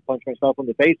punch myself in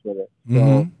the face with it.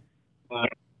 Mm-hmm. So I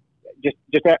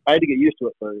had to get used to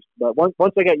it first. But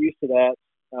once I got used to that,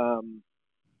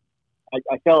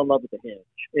 I fell in love with the hinge.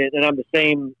 And I'm the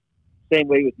same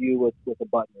way with you with the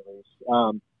button release.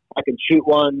 I can shoot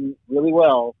one really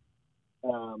well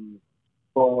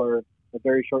for a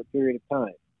very short period of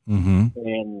time. Mm-hmm.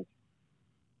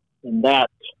 And that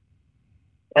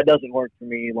doesn't work for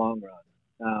me long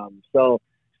run. So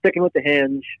sticking with the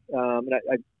hinge, and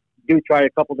I do try a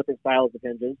couple different styles of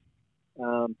hinges,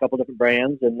 a couple different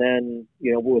brands, and then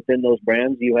within those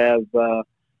brands you have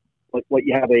what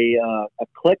you have a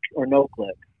click or no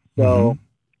click. So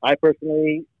Mm-hmm. I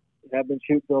personally have been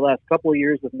shooting for the last couple of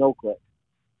years with no click.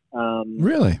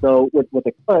 Really? So with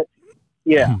the click,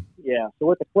 yeah. So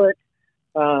with the click,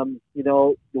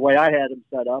 the way I had them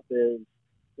set up is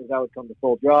I would come to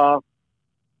full draw,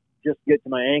 just get to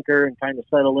my anchor and kind of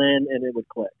settle in, and it would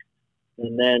click.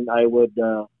 And then I would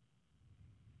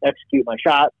execute my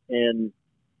shot, and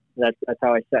that's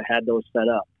how I had those set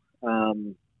up. A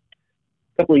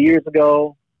couple of years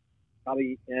ago, it's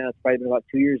probably been about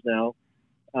 2 years now,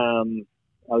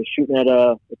 I was shooting at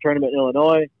a tournament in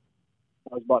Illinois.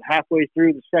 I was about halfway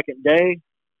through the second day,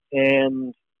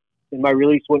 and my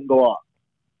release wouldn't go off.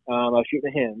 I was shooting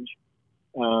a hinge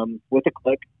with a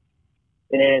click,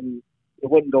 and it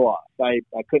wouldn't go off. I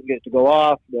couldn't get it to go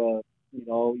off. You're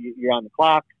on the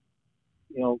clock.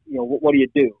 What do you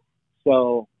do?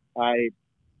 So I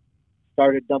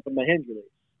started dumping my hinge release.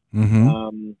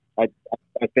 Mm-hmm. I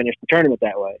finished the tournament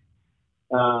that way.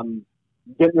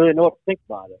 Didn't really know what to think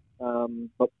about it.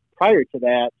 But prior to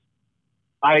that,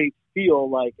 I feel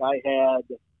like I had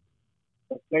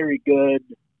a very good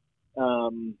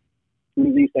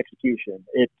release execution.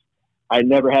 I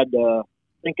never had to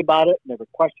think about it, never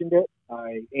questioned it.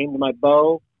 I aimed my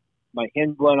bow. My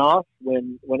hinge went off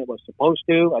when it was supposed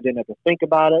to. I didn't have to think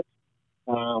about it.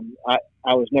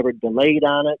 I was never delayed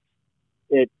on it.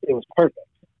 It was perfect.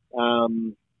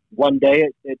 One day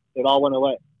it all went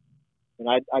away, and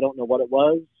I don't know what it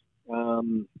was.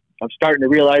 I'm starting to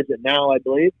realize it now. I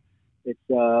believe it's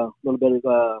a little bit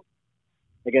of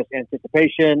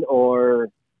anticipation or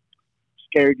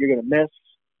scared you're going to miss.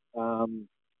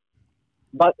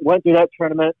 But went through that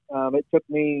tournament. It took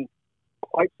me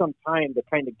quite some time to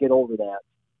kind of get over that.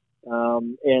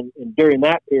 And during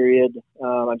that period,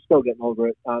 I'm still getting over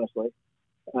it, honestly.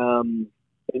 And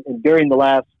during the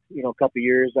last, couple of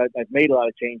years, I've made a lot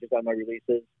of changes on my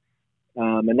releases.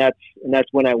 And that's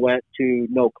when I went to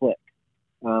no click.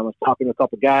 I was talking to a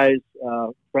couple of guys. A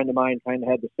friend of mine kind of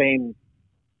had the same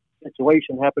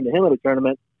situation happen to him at a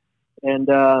tournament, and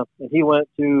he went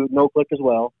to no click as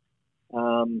well.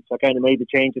 So I kind of made the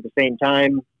change at the same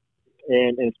time,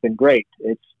 and it's been great.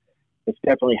 It's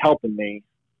definitely helping me.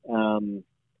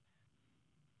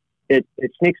 It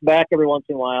sneaks back every once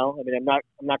in a while. I mean, I'm not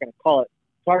going to call it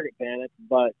target panic,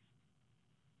 but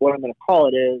what I'm going to call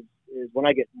it is when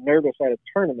I get nervous at a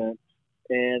tournament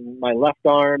and my left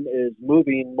arm is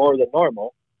moving more than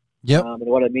normal. Yep. And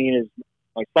what I mean is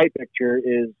my sight picture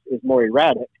is more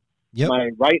erratic. Yep. My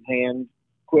right hand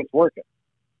quits working.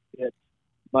 It's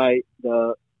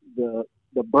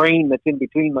the brain that's in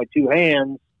between my two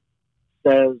hands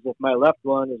says if my left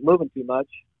one is moving too much,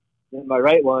 then my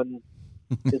right one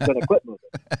is going to quit moving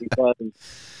because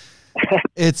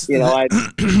it's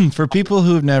for people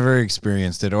who've never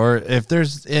experienced it, or if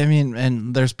there's,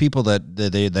 and there's people that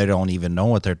they don't even know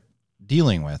what they're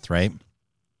dealing with, right?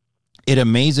 It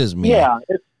amazes me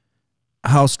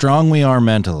how strong we are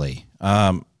mentally,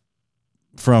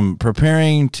 from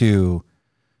preparing to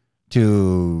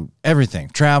everything,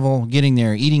 travel, getting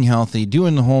there, eating healthy,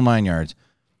 doing the whole 9 yards.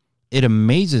 It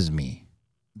amazes me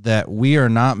that we are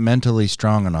not mentally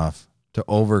strong enough to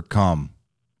overcome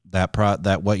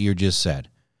that what you just said.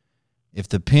 If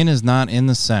the pin is not in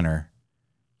the center,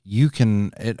 you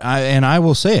can. I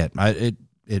will say it.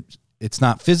 It's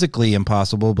not physically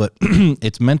impossible, but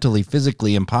it's mentally,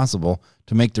 physically impossible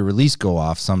to make the release go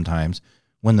off sometimes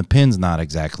when the pin's not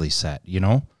exactly set. You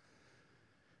know.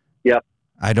 Yep.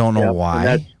 I don't know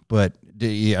why, but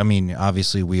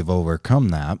obviously we've overcome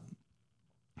that.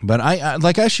 But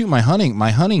I shoot my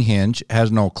hunting hinge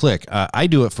has no click. I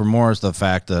do it for more as the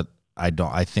fact that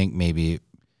I think maybe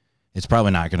it's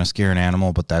probably not going to scare an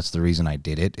animal, but that's the reason I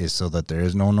did it, is so that there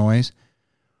is no noise.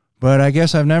 But I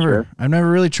guess I've never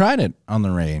really tried it on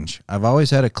the range. I've always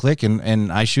had a click,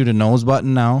 and I shoot a nose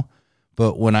button now.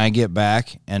 But when I get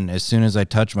back, and as soon as I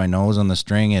touch my nose on the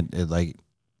string, it like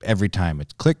every time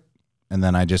it's click, and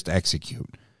then I just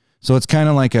execute. So it's kind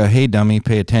of like a, hey dummy,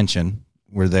 pay attention,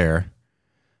 we're there.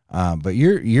 But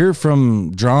you're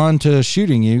from drawn to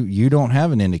shooting, you don't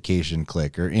have an indication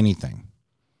click or anything.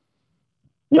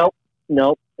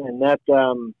 Nope. And that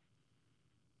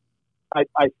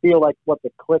I feel like what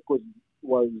the click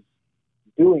was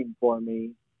doing for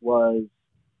me was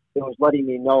it was letting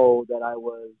me know that I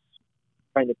was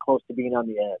kind of close to being on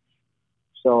the edge.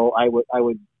 So I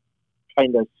would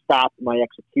kind of stop my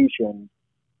execution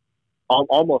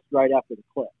almost right after the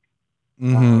click.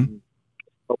 Mm-hmm.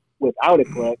 But without a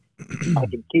click, I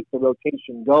can keep the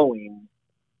rotation going,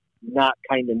 not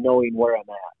kind of knowing where I'm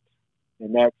at.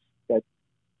 And that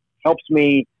helps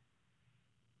me.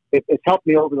 It's helped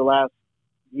me over the last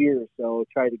year or so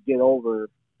try to get over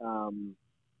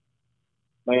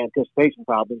my anticipation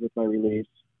problems with my release.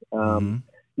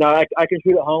 Now I can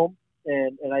shoot at home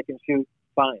and I can shoot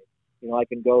fine. I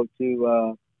can go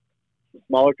to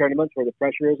smaller tournaments where the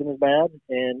pressure isn't as bad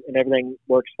and everything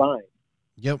works fine.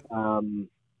 Yep.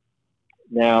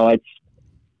 Now it's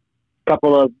a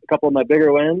couple of my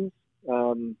bigger wins.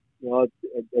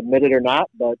 Admit it or not,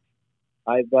 but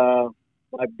I've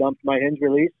dumped my hinge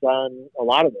release on a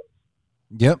lot of those.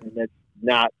 Yep. And that's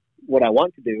not what I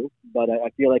want to do, but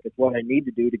I feel like it's what I need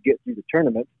to do to get through the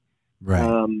tournament.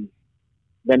 Right.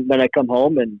 Then I come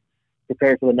home and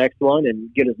prepare for the next one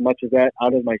and get as much of that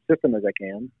out of my system as I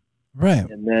can. Right.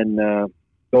 And then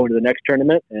go into the next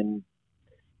tournament. And,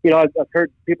 I've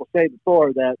heard people say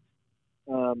before that,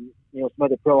 some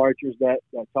other pro archers that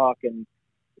talk, and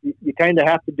you kind of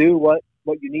have to do what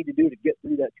you need to do to get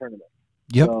through that tournament.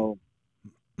 Yep. So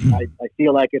I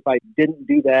feel like if I didn't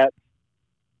do that,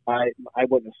 I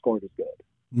wouldn't have scored as good.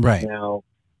 Right. Now,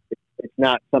 it's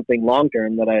not something long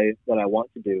term that I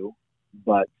want to do,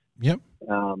 but yep.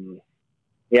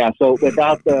 So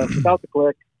without the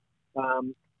click, I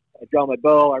draw my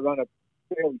bow. I run a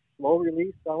fairly slow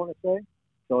release, I want to say.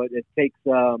 So it takes.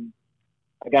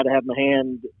 I got to have my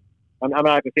hand. I'm not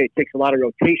going to say it takes a lot of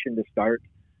rotation to start.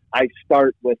 I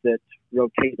start with it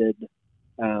rotated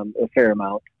a fair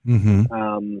amount.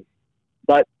 Mm-hmm.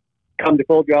 But come to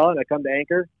full draw and I come to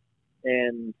anchor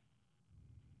and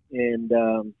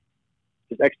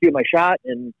just execute my shot.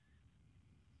 And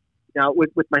now with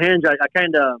my hands,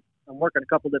 I'm working a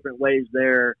couple different ways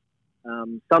there.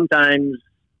 Sometimes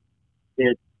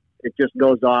it just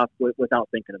goes off without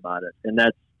thinking about it, and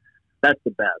that's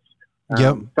the best.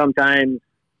 Yep. Sometimes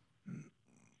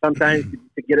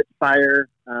to get it to fire,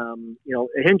 a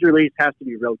hinge release has to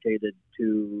be rotated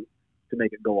to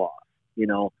make it go off.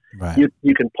 Right.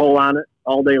 You can pull on it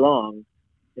all day long,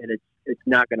 and it's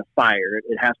not going to fire.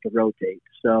 It has to rotate.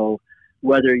 So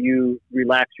whether you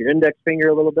relax your index finger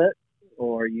a little bit,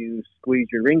 or you squeeze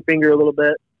your ring finger a little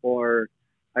bit, or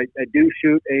I do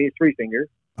shoot a 3-finger.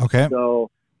 Okay.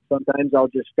 So sometimes I'll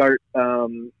just start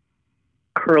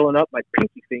curling up my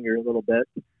pinky finger a little bit.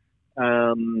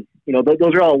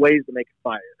 Those are all ways to make it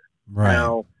fire. Right.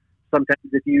 Now,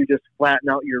 sometimes if you just flatten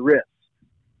out your wrist,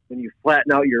 when you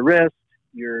flatten out your wrist,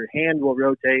 your hand will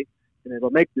rotate and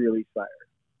it'll make the release fire.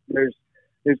 There's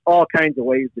all kinds of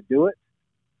ways to do it.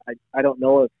 I don't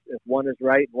know if one is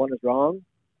right and one is wrong.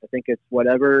 I think it's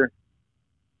whatever.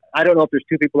 I don't know if there's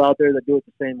two people out there that do it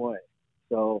the same way.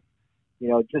 So,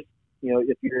 just,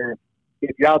 if you're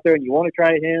out there and you want to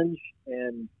try a hinge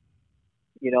and,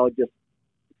 just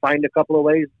find a couple of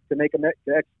ways to make them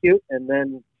to execute and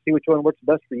then see which one works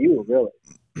best for you, really.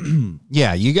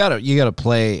 Yeah, you gotta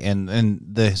play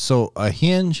so a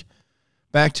hinge,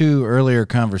 back to earlier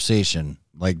conversation,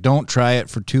 like don't try it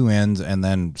for two ends and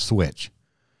then switch.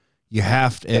 You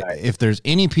have to, if there's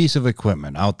any piece of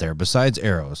equipment out there besides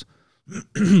arrows,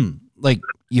 like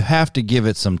you have to give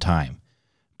it some time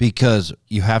because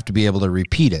you have to be able to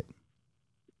repeat it.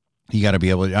 You got to be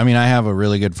able to, I have a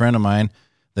really good friend of mine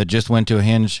that just went to a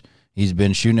hinge. He's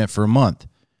been shooting it for a month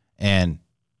and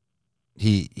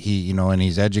he and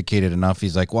he's educated enough.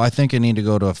 He's like, well, I think I need to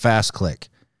go to a fast click.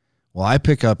 Well, I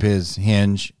pick up his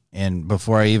hinge and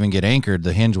before I even get anchored,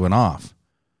 the hinge went off.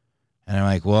 And I'm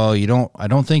like, well, I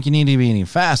don't think you need to be any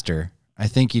faster. I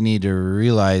think you need to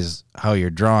realize how you're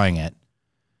drawing it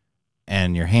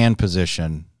and your hand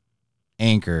position,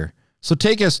 anchor. So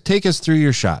take us through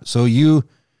your shot. So you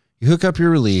hook up your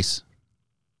release.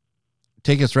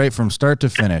 Take us right from start to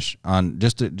finish on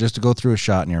just to go through a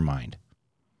shot in your mind.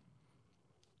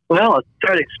 Well, I'll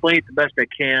try to explain it the best I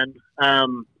can.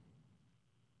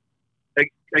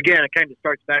 Again, it kind of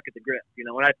starts back at the grip.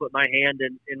 When I put my hand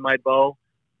in my bow,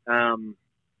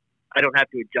 I don't have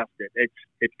to adjust it.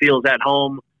 It feels at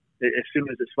home as soon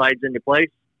as it slides into place.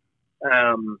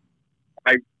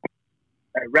 I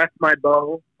rest my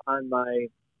bow on my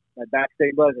back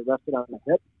stable as I rest it on my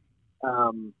hip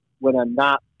when I'm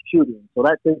not shooting. So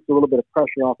that takes a little bit of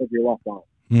pressure off of your left arm.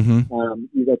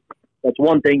 Mm-hmm. That's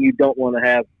one thing you don't want to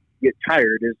have get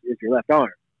tired is your left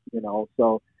arm.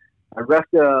 So I rest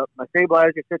my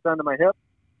stabilizer sits onto my hip.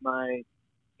 My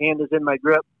hand is in my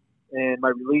grip. And my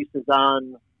release is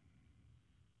on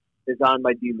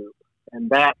my D loop, and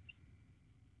that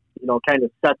kind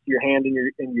of sets your hand in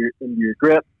your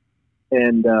grip,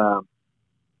 and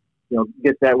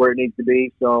gets that where it needs to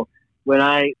be. So when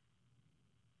I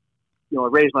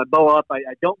raise my bow up, I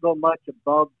don't go much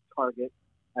above target.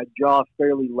 I draw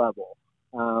fairly level.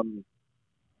 Kind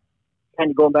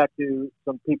of going back to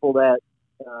some people that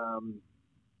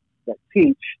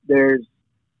teach. There's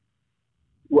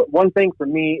one thing for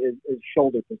me is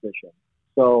shoulder position.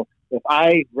 So if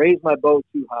I raise my bow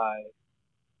too high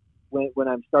when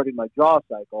I'm starting my draw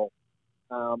cycle,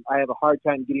 I have a hard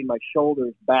time getting my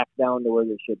shoulders back down to where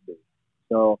they should be.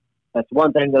 So that's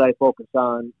one thing that I focus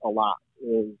on a lot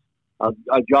is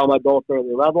I draw my bow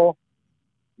fairly level,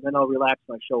 and then I'll relax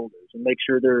my shoulders and make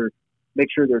sure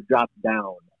they're dropped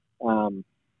down.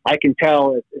 I can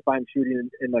tell if I'm shooting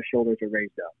and my shoulders are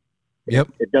raised up. Yep.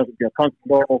 It doesn't feel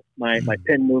comfortable. My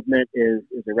pin movement is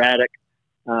erratic.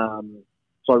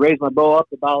 So I raise my bow up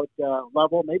about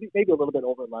level, maybe a little bit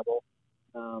over level,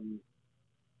 and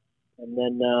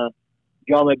then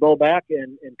draw my bow back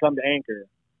and come to anchor.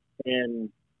 And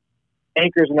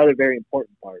anchor is another very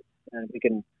important part, and we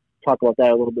can talk about that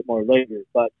a little bit more later.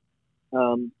 But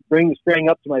bring the string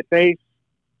up to my face.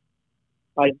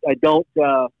 I don't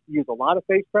use a lot of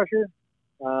face pressure.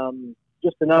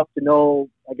 Just enough to know,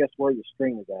 I guess, where your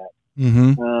string is at.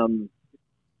 Mm-hmm.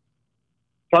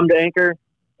 Come to anchor,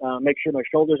 make sure my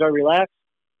shoulders are relaxed,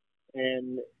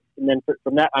 and then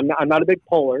from that, I'm not a big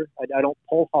puller. I don't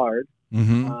pull hard.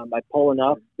 Mm-hmm. I pull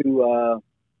enough to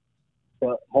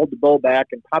hold the bow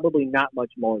back, and probably not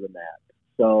much more than that.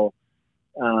 So,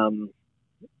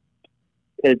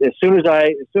 as soon as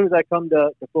I come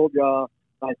to full draw,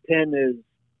 my pin is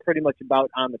pretty much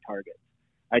about on the target.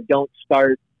 I don't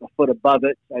start a foot above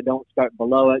it. I don't start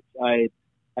below it. I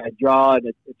draw and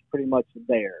it's pretty much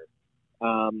there.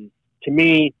 To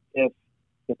me, if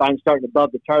I'm starting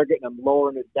above the target and I'm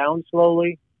lowering it down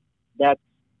slowly, that's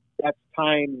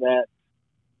time that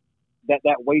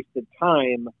wasted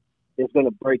time is going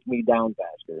to break me down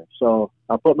faster. So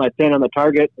I'll put my pin on the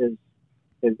target as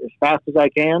fast as I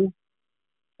can.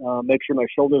 Make sure my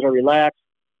shoulders are relaxed.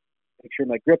 Make sure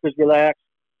my grip is relaxed,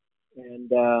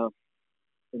 and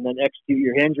then execute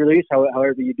your hinge release,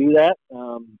 however you do that.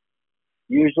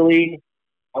 Usually,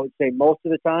 I would say most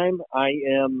of the time, I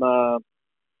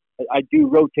do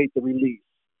rotate the release.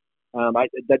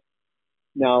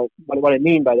 Now, what I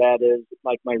mean by that is,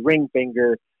 like my ring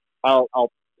finger, I'll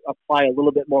apply a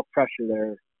little bit more pressure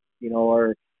there,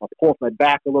 or I'll pull with my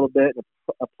back a little bit and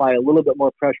apply a little bit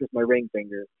more pressure with my ring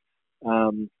finger.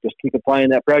 Just keep applying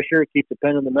that pressure, keep the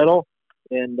pin in the middle,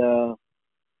 and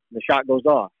the shot goes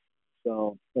off.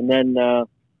 So, and then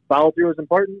follow through is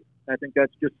important. I think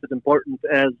that's just as important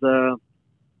as the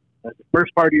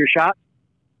first part of your shot.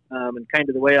 And kind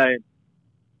of the way I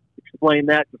explain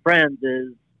that to friends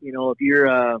is, if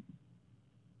you're,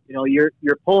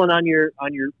 you're pulling on your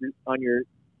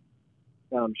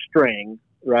string,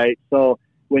 right? So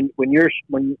when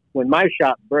my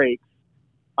shot breaks,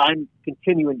 I'm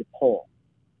continuing to pull.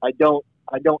 I don't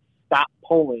stop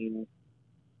pulling.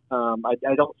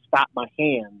 I don't stop my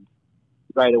hand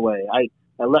right away. I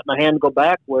let my hand go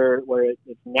back where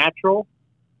it's natural.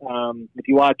 If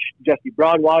you watch Jesse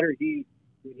Broadwater, when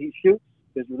he shoots,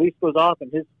 his release goes off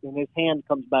and his hand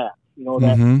comes back.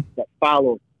 That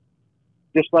follows.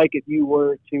 Just like if you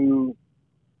were to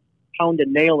pound a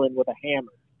nail in with a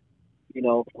hammer,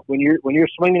 when you're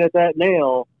swinging at that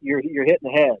nail, you're hitting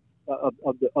the head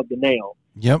of the nail.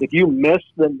 Yep. If you miss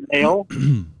the nail,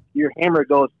 your hammer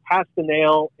goes past the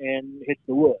nail and hits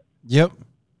the wood. Yep.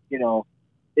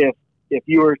 If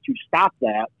you were to stop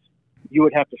that, you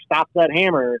would have to stop that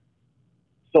hammer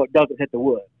so it doesn't hit the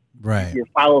wood. Right. Your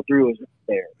follow through is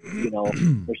there.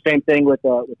 The same thing with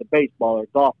a baseball or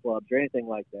golf clubs or anything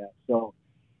like that. So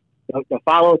the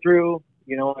follow through,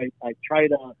 I try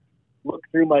to look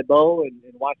through my bow and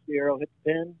watch the arrow hit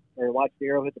the pin or watch the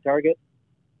arrow hit the target.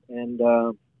 And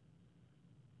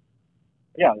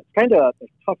it's kind of a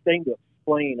tough thing to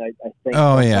explain, I think.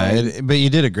 Oh, yeah. But you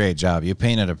did a great job. You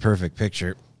painted a perfect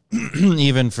picture.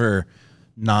 Even for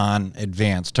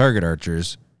non-advanced target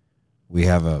archers,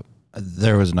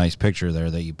 there was a nice picture there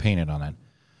that you painted on it.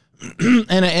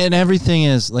 and everything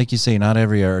is, like you say, not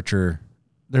every archer,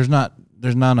 there's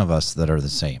none of us that are the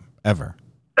same, ever.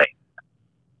 Right.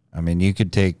 I mean, you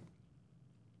could take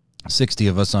 60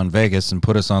 of us on Vegas and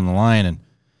put us on the line, and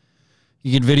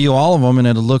you could video all of them, and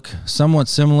it'll look somewhat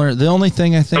similar. The only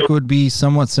thing I think would be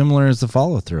somewhat similar is the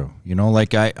follow-through.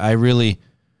 Like I really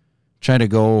try to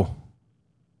go...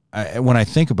 when I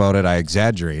think about it, I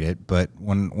exaggerate it, but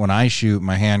when I shoot,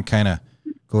 my hand kind of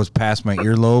goes past my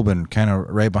earlobe and kind of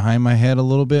right behind my head a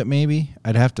little bit, maybe.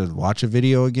 I'd have to watch a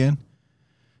video again.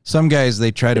 Some guys,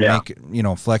 they try to make,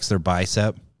 flex their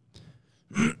bicep.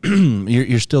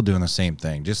 You're still doing the same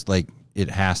thing, just like it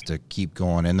has to keep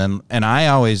going. And I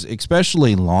always,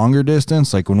 especially longer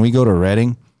distance, like when we go to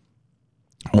Reading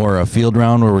or a field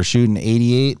round where we're shooting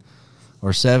 88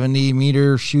 or 70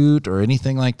 meter shoot or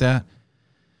anything like that,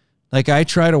 like I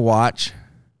try to watch,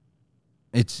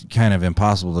 it's kind of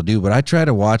impossible to do, but I try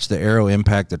to watch the arrow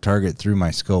impact the target through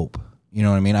my scope. You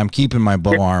know what I mean? I'm keeping my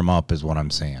bow arm up is what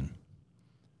I'm saying.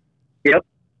 Yep.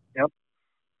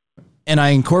 And I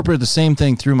incorporate the same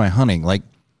thing through my hunting. Like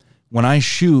when I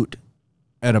shoot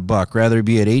at a buck, rather it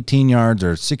be at 18 yards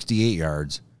or 68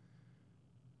 yards,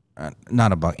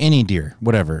 not a buck, any deer,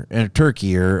 whatever, a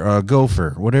turkey or a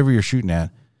gopher, whatever you're shooting at.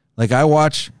 Like I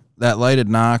watch that lighted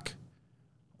knock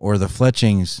or the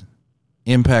fletchings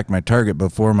impact my target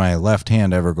before my left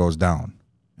hand ever goes down,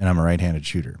 and I'm a right-handed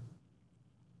shooter.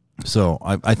 So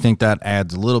I think that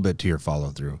adds a little bit to your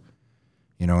follow-through,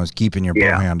 is keeping your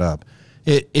bow hand up.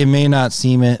 It may not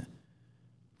seem it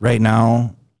right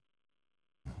now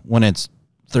when it's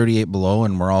 38 below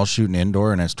and we're all shooting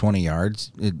indoor and it's 20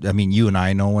 yards. You and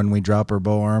I know when we drop our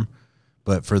bow arm,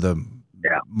 but for the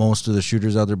most of the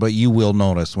shooters out there, but you will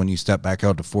notice when you step back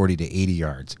out to 40 to 80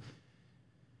 yards,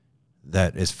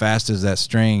 that as fast as that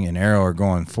string and arrow are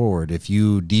going forward, if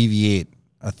you deviate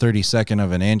a 32nd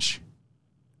of an inch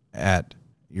at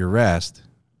your rest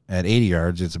at 80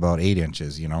 yards, it's about 8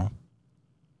 inches, Yeah,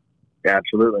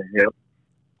 absolutely. Yep.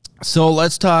 So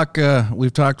let's talk,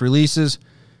 we've talked releases,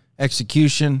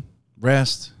 execution,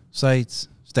 rest, sights,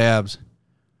 stabs.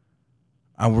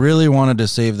 I really wanted to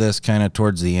save this kind of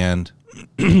towards the end,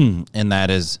 and that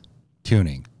is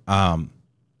tuning.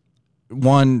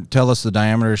 One, tell us the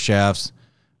diameter of shafts.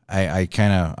 I'm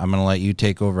going to let you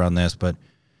take over on this, but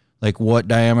like what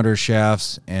diameter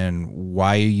shafts and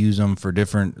why you use them for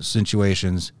different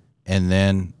situations. And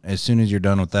then as soon as you're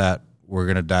done with that, we're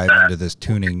going to dive into this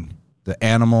tuning,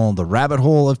 the rabbit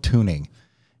hole of tuning.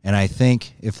 And I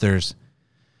think if there's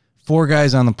 4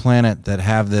 guys on the planet that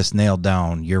have this nailed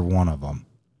down, you're one of them.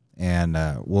 And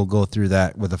we'll go through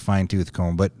that with a fine-tooth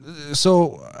comb. But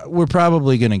so we're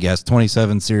probably going to guess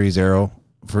 27 series arrow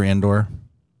for indoor.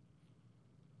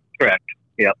 Correct.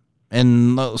 Yep.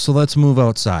 And so let's move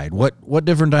outside. What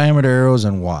different diameter arrows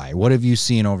and why? What have you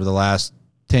seen over the last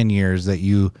 10 years that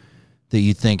you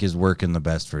think is working the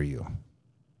best for you?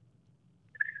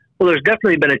 Well, there's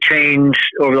definitely been a change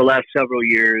over the last several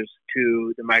years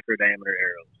to the micro diameter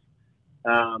arrows.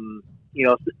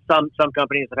 Some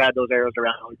companies have had those arrows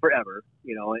around forever,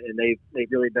 and they've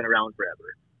really been around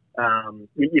forever.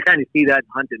 You kind of see that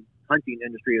in hunting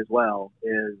industry as well.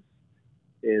 Is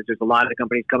is there's a lot of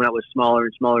companies coming out with smaller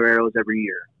and smaller arrows every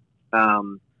year.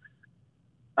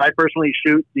 I personally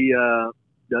shoot the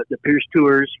Pierce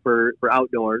Tours for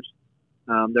outdoors.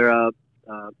 They're a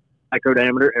micro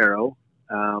diameter arrow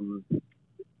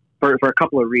for a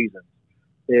couple of reasons.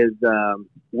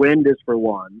 Wind is for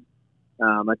one.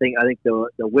 I think the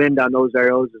wind on those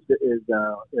arrows is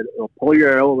it'll pull your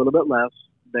arrow a little bit less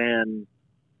than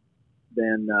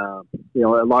a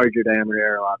larger diameter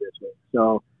arrow, obviously.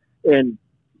 So, and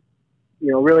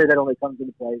really that only comes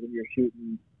into play when you're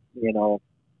shooting,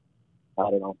 I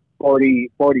don't know, 40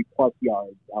 plus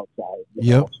yards outside.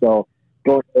 Yep. So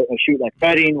go to a shoot like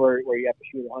cutting where you have to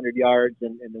shoot 100 yards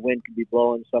and the wind can be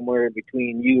blowing somewhere in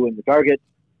between you and the target.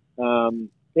 A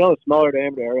smaller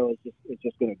diameter arrow is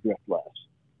just going to drift less.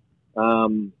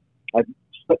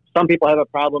 Some people have a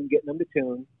problem getting them to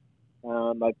tune.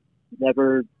 I've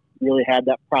never really had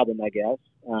that problem, I guess.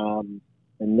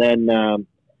 And then I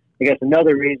guess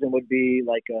another reason would be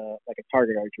like a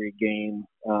target archery game,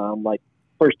 like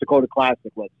First Dakota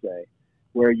Classic, let's say,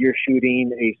 where you're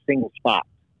shooting a single spot.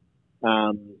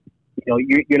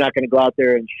 You're not going to go out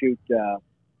there and shoot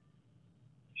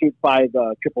 5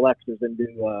 triple X's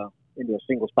into a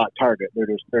single spot target. They're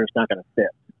just not going to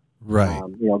fit. Right.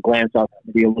 Glance off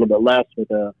to be a little bit less with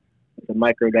a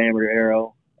micro diameter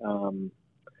arrow.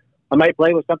 I might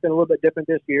play with something a little bit different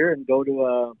this year and go to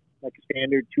a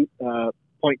standard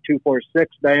 0.246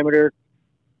 diameter.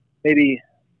 Maybe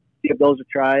give those a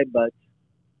try, but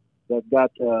they've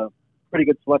got a pretty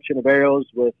good selection of arrows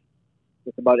with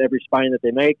about every spine that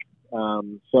they make.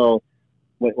 So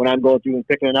when I'm going through and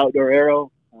picking an outdoor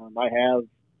arrow, I have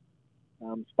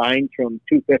spines from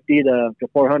 250 to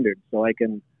 400, so I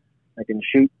can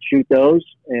shoot those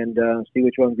and see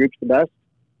which one groups the best.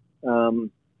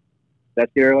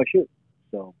 That's the arrow I shoot.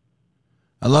 So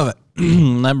I love it.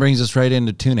 That brings us right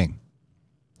into tuning,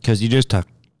 because you just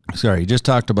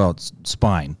talked about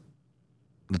spine.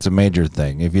 It's a major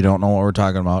thing. If you don't know what we're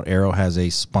talking about, arrow has a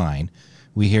spine.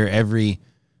 We hear every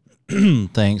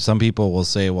thing. Some people will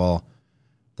say, well,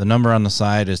 the number on the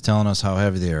side is telling us how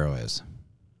heavy the arrow is.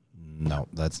 No,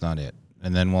 that's not it.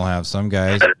 And then we'll have some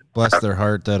guys, bless their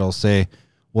heart, that'll say,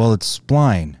 well, it's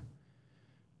spline.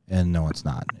 And no, it's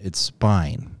not. It's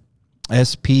spine.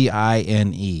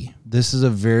 S-P-I-N-E. This is a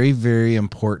very, very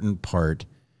important part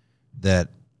that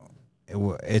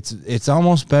it's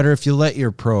almost better if you let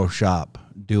your pro shop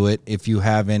do it if you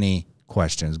have any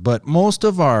questions. But most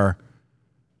of our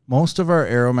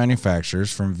arrow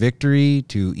manufacturers, from Victory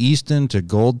to Easton to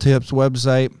Gold Tips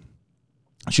website,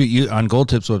 on Gold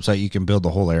Tips website you can build the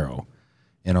whole arrow,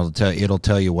 and it'll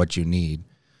tell you what you need.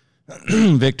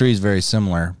 Victory is very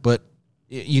similar, but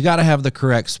you got to have the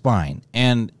correct spine.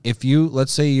 And if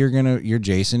let's say you're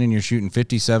Jason and you're shooting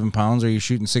 57 pounds, or you're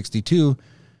shooting 62,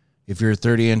 if you're a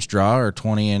 30-inch draw or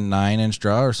 29-inch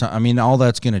draw or something, I mean, all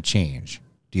that's going to change.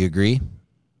 Do you agree?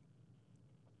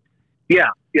 Yeah,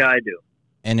 I do.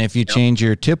 And if you change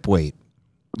your tip weight,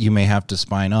 you may have to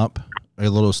spine up a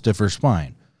little stiffer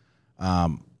spine.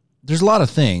 There's a lot of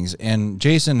things, and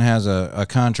Jason has a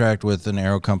contract with an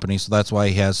arrow company, so that's why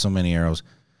he has so many arrows.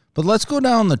 But let's go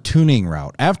down the tuning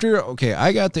route. I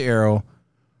got the arrow,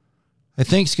 I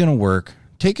think it's going to work.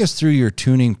 Take us through your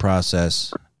tuning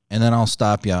process, and then I'll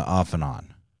stop you off and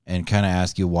on and kind of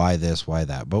ask you why this, why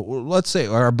that. But let's say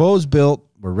our bow's built,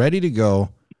 we're ready to go.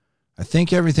 I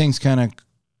think everything's kind of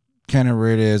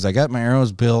where it is. I got my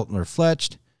arrows built, we're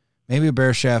fletched, maybe a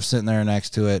bear shaft sitting there next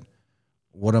to it.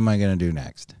 What am I going to do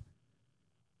next?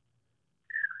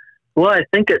 Well, I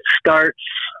think it starts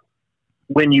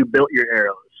when you built your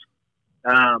arrows.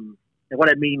 And what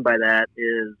I mean by that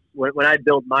is when I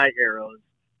build my arrows,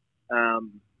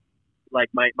 like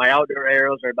my outdoor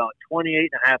arrows are about 28 and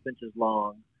a half inches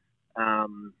long,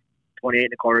 28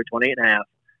 and a quarter, 28 and a half.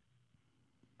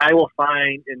 I will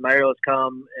find, and my arrows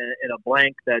come in a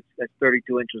blank that's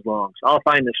 32 inches long. So I'll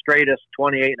find the straightest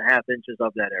 28 and a half inches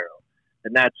of that arrow.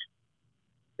 And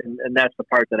that's the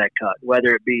part that I cut,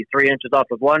 whether it be 3 inches off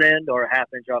of one end or a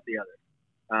half inch off the other.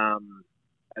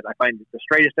 I find the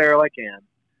straightest arrow I can.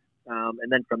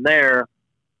 And then from there,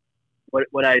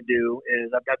 what I do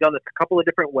is I've done this a couple of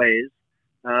different ways.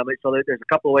 So there's a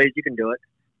couple of ways you can do it.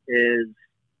 Is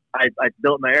I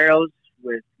built my arrows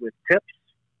with tips.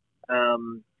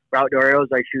 For outdoor arrows,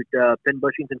 I shoot pin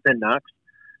bushings and pin knocks.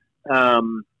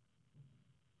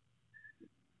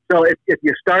 So if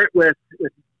you start with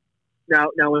now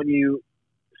when you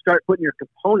start putting your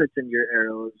components in your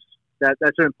arrows, that's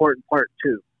an important part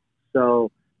too. So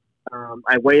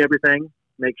I weigh everything,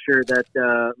 make sure that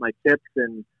my tips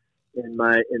and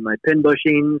my pin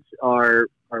bushings are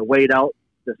weighed out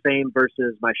the same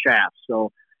versus my shafts.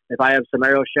 So if I have some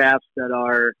arrow shafts that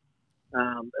are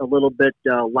a little bit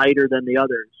lighter than the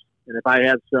others, and if I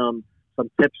have some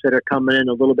tips that are coming in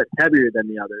a little bit heavier than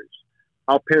the others,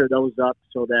 I'll pair those up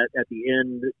so that at the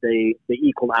end they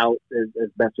equal out as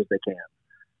best as they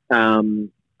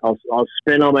can. I'll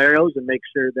spin all my arrows and make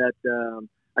sure that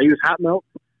I use hot melt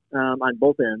on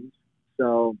both ends.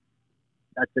 So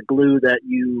that's a glue that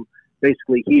you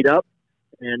basically heat up,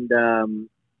 and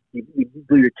you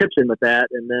glue your tips in with that.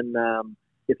 And then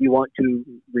if you want to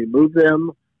remove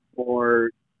them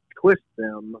or twist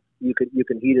them, you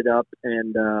can heat it up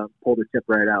and pull the tip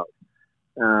right out.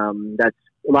 That's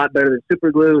a lot better than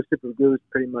super glue. Super glue is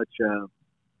pretty much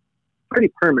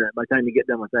pretty permanent by the time you get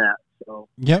done with that. So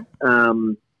Yep.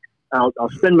 I'll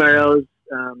spin my arrows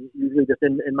usually just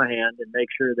in my hand and make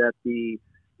sure that the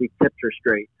tips are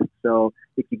straight. So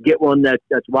if you get one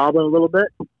that's wobbling a little bit,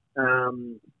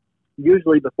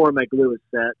 usually before my glue is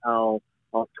set, I'll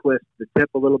twist the tip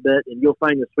a little bit, and you'll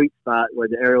find the sweet spot where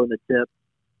the arrow and the tip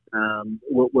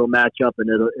will match up, and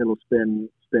it'll spin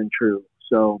true.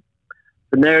 So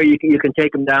from there, you can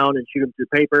take them down and shoot them through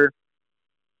paper.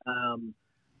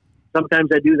 Sometimes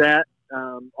I do that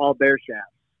all bear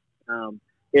shafts,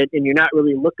 and you're not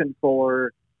really looking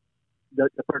for the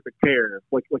perfect tear.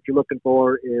 What you're looking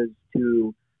for is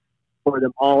for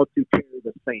them all to tear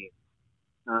the same.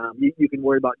 You can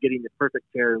worry about getting the perfect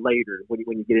tear later when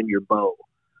you get into your bow.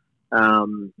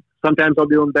 Sometimes I'll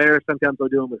do them bare. Sometimes I'll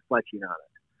do them with fletching on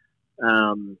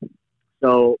it.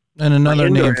 And another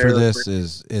indoor name for arrows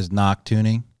this is knock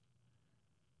tuning.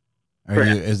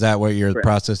 Correct. Is that what your Correct.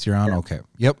 process you're on? Yeah. Okay.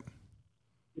 Yep.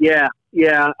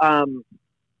 Yeah.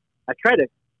 I try to.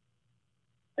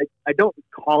 I don't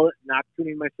call it knock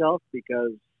tuning myself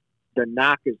because the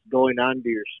knock is going onto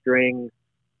your string.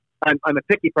 I'm a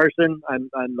picky person. I'm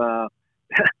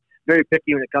very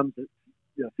picky when it comes to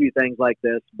a few things like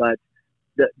this. But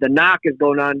the knock is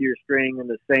going onto your string in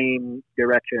the same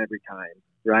direction every time,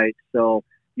 right? So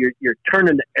you're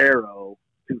turning the arrow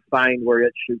to find where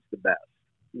it shoots the best.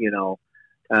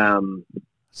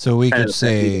 So we kind could of a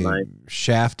pet peeve of say mine.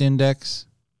 shaft index.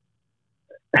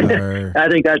 Or, I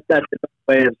think that's the best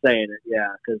way of saying it.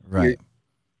 Yeah, because right.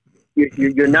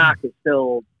 your knock is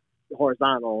still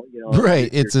horizontal. Right.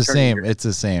 It's the you're turning same. It's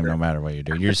the same no matter what you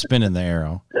do. You're spinning the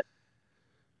arrow.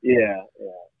 Yeah.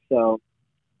 So,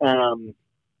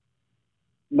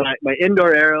 my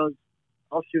indoor arrows,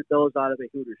 I'll shoot those out of a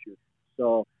Hooter shooter.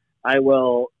 So I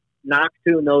will knock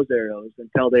tune those arrows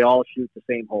until they all shoot the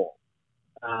same hole,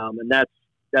 and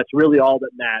that's really all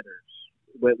that matters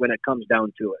when it comes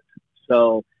down to it.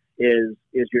 So is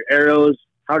your arrows,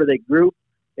 how do they group,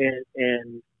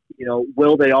 and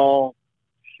will they all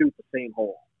shoot the same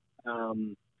hole?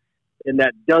 And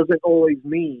that doesn't always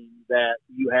mean that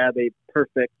you have a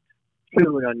perfect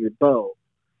tune on your bow,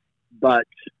 but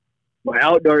my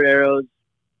outdoor arrows,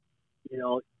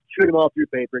 shoot them all through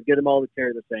paper, get them all to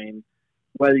tear the same,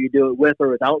 whether you do it with or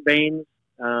without vanes.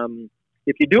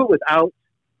 If you do it without,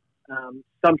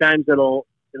 sometimes it'll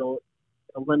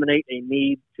eliminate a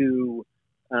need to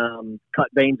cut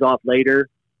vanes off later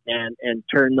and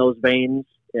turn those vanes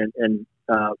and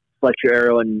flex your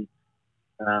arrow and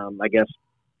I guess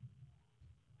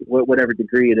whatever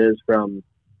degree it is from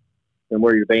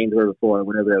where your vanes were before,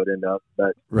 whatever that would end up.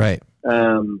 But Right.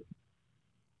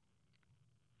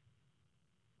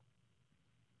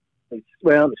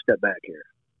 Let me step back here.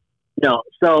 No,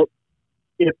 so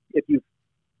if you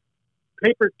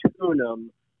paper tune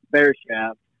them bear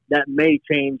shaft, that may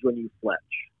change when you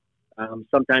fletch.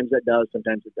 Sometimes it does,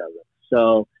 sometimes it doesn't.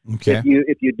 So Okay.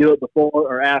 if you do it before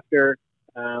or after,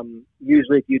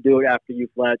 usually if you do it after you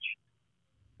fletch,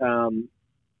 turn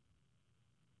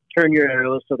your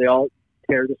arrows so they all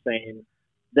tear the same.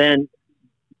 Then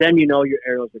your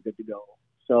arrows are good to go.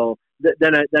 So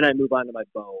then I move on to my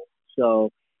bow.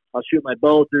 So I'll shoot my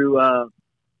bow through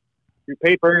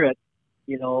paper at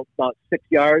about 6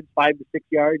 yards, 5 to 6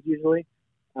 yards usually,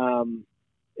 and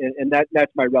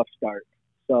that's my rough start.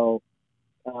 So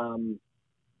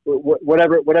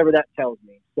whatever that tells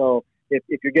me. So if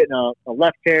you're getting a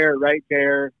left tear, right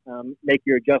tear, make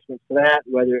your adjustments to that,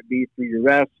 whether it be through your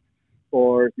rest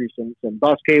or through some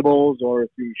bus cables or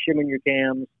through shimming your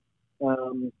cams.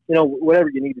 Whatever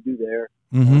you need to do there.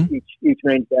 Mm-hmm. Each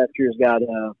manufacturer's got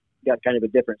kind of a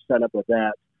different setup with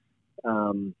that.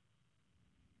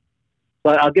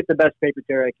 But I'll get the best paper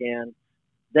tear I can.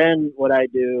 Then what I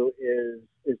do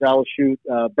is I'll shoot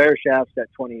bear shafts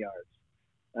at 20 yards,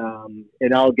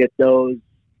 and I'll get those.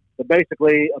 So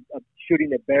basically,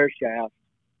 shooting a bear shaft,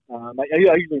 I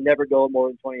usually never go more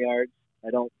than 20 yards.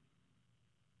 I don't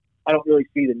really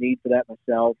see the need for that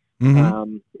myself.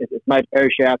 Mm-hmm. If my bear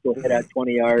shaft will hit at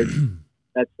 20 yards,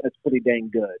 that's pretty dang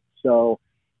good. So,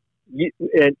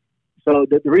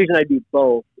 the reason I do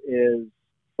both is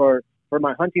for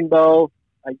my hunting bow,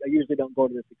 I usually don't go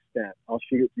to this extent. I'll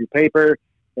shoot it through paper,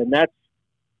 and that's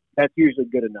usually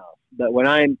good enough. But when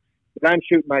I'm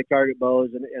shooting my target bows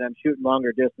and I'm shooting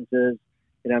longer distances,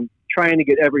 and I'm trying to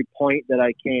get every point that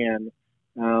I can,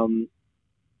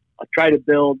 I try to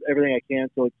build everything I can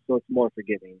so it's more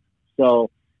forgiving.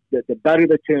 So the better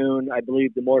the tune, I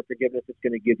believe, the more forgiveness it's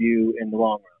going to give you in the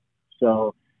long run.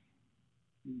 So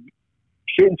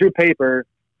shooting through paper,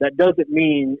 that doesn't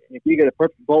mean if you get a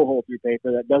perfect bow hole through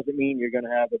paper, that doesn't mean you're going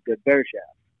to have a good bear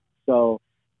shaft. So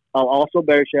I'll also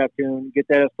bear shaft tune, get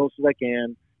that as close as I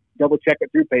can, double check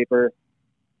it through paper.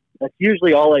 That's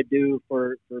usually all I do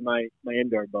for my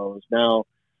indoor bows. Now,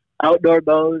 outdoor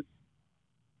bows,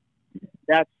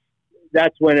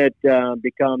 that's when it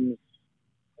becomes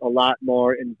a lot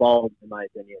more involved, in my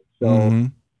opinion. So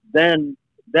then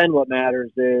what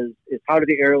matters is how do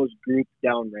the arrows group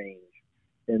downrange,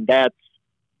 and that's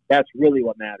really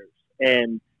what matters.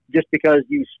 And just because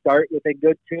you start with a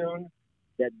good tune,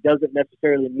 that doesn't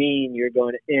necessarily mean you're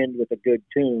going to end with a good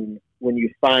tune when you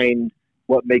find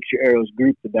what makes your arrows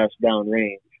group the best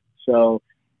downrange. So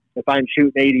if I'm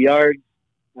shooting 80 yards,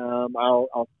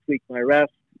 I'll tweak my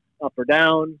rest up or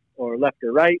down or left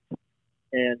or right,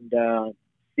 and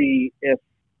see if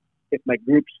my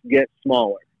groups get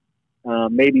smaller.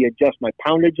 Maybe adjust my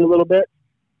poundage a little bit.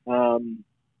 And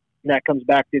that comes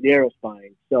back to the arrow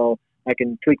spine. So I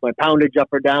can tweak my poundage up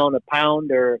or down a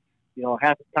pound or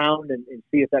half a pound and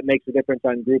see if that makes a difference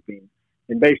on grouping.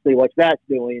 And basically what that's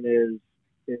doing is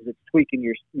it's tweaking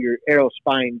your arrow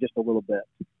spine just a little bit.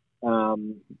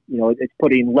 It's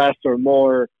putting less or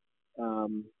more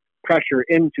pressure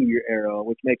into your arrow,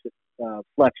 which makes it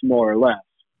flex more or less.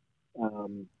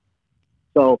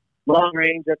 So long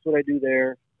range, that's what I do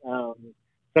there.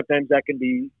 Sometimes that can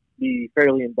be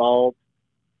fairly involved.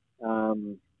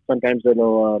 Sometimes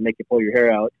it'll make you pull your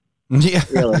hair out. Yeah,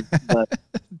 really. But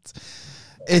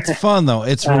it's fun though.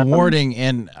 It's rewarding,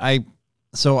 and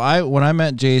when I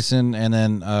met Jason, and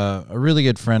then a really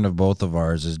good friend of both of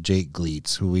ours is Jake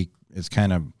Gleets, who is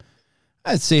kind of,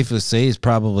 I'd safely say, he's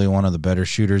probably one of the better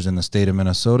shooters in the state of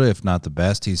Minnesota, if not the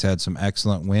best. He's had some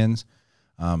excellent wins.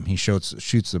 He shoots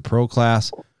the pro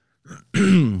class.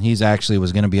 He's actually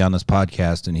was going to be on this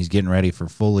podcast, and he's getting ready for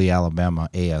Foley, Alabama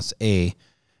ASA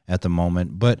at the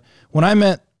moment. But when I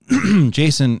met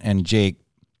Jason and Jake,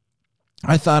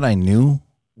 I thought I knew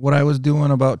what I was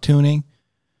doing about tuning.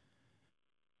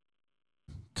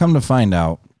 Come to find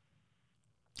out,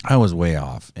 I was way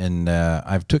off, and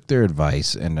I've took their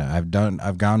advice, and I've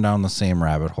gone down the same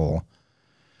rabbit hole.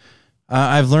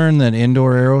 I've learned that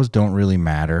indoor arrows don't really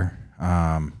matter.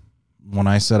 When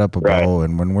I set up a bow,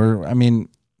 and when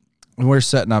we're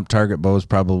setting up target bows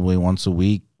probably once a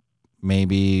week,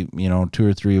 maybe 2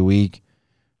 or 3 a week.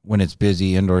 When it's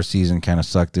busy, indoor season kind of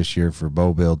sucked this year for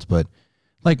bow builds, but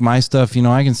like my stuff,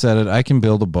 I can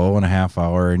build a bow in a half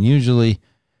hour, and usually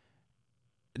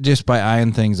just by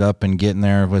eyeing things up and getting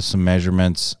there with some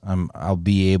measurements, I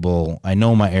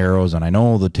know my arrows and I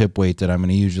know the tip weight that I'm going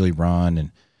to usually run.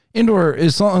 And indoor,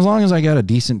 as long as I got a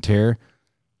decent tear,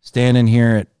 standing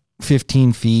here at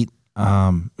 15 feet,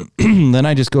 then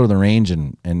I just go to the range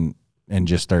and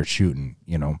just start shooting,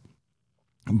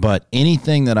 But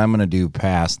anything that I'm going to do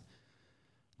past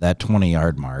that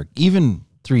 20-yard mark, even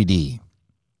 3D,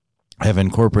 I have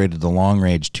incorporated the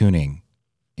long-range tuning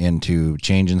into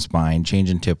changing spine,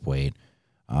 changing tip weight.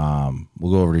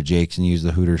 We'll go over to Jake's and use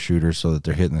the Hooter shooter so that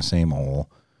they're hitting the same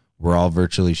hole. We're all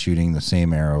virtually shooting the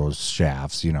same arrows,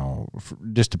 shafts,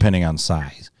 just depending on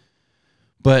size.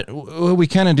 But we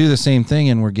kind of do the same thing,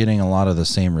 and we're getting a lot of the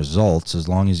same results as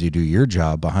long as you do your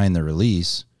job behind the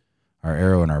release. Our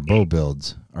arrow and our bow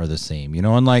builds are the same,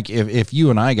 and like if you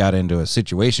and I got into a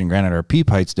situation, granted our peep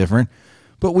height's different,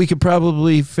 but we could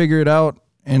probably figure it out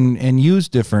and use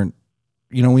different,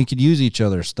 we could use each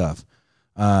other's stuff,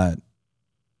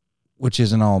 which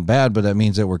isn't all bad, but that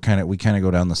means that we kind of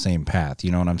go down the same path. You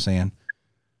know what I'm saying?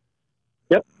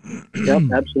 Yep,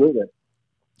 absolutely.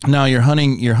 Now your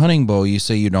hunting bow, you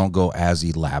say you don't go as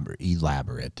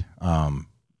elaborate,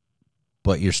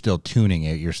 but you're still tuning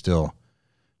it. You're still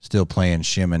playing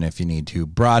shimming if you need to.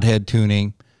 Broadhead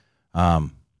tuning,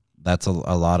 that's a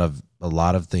lot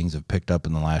of things have picked up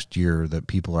in the last year that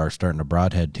people are starting to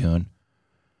broadhead tune.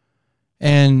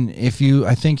 And if you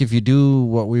do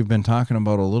what we've been talking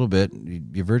about a little bit,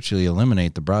 you virtually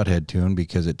eliminate the broadhead tune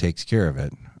because it takes care of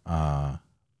it.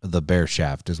 The bear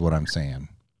shaft is what I'm saying.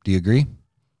 Do you agree?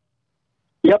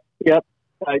 Yep.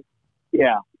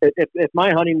 If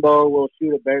my hunting bow will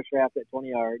shoot a bear shaft at 20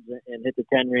 yards and hit the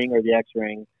 10 ring or the X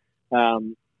ring,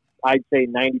 I'd say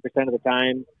 90% of the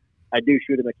time I do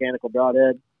shoot a mechanical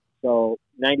broadhead. So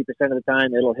 90% of the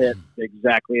time it'll hit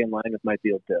exactly in line with my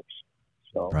field tips.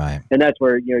 So, Right. and that's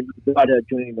where, broadhead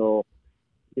tuning will,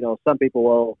 some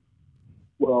people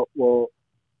will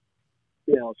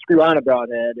screw on a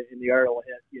broadhead and the arrow will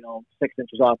hit, 6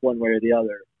 inches off one way or the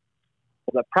other.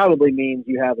 Well, that probably means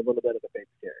you have a little bit of a paper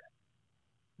tear.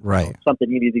 Right. Something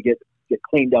you need to get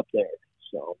cleaned up there.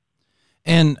 So.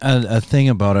 And a thing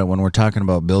about it when we're talking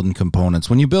about building components,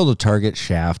 when you build a target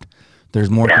shaft, there's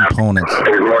more components.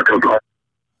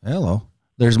 Hello.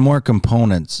 There's more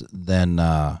components than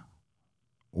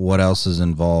what else is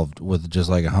involved with just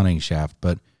like a hunting shaft.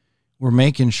 But we're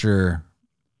making sure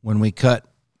when we cut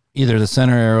either the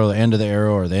center arrow, the end of the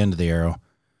arrow, or the end of the arrow,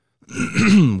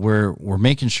 we're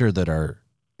making sure that our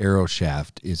arrow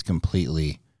shaft is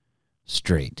completely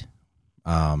straight.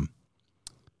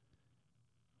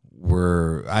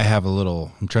 I have a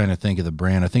little, I'm trying to think of the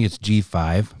brand. I think it's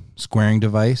G5 squaring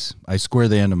device. I square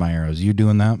the end of my arrows. You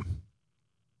doing that?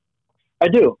 I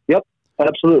do. Yep.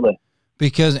 Absolutely.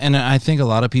 Because, and I think a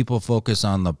lot of people focus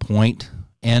on the point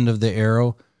end of the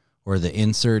arrow or the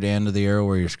insert end of the arrow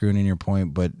where you're screwing in your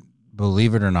point. But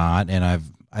believe it or not, and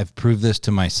I've proved this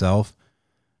to myself,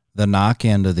 the knock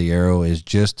end of the arrow is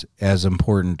just as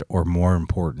important or more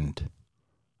important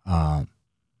than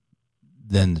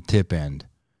the tip end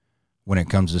when it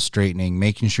comes to straightening,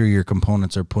 making sure your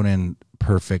components are put in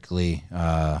perfectly.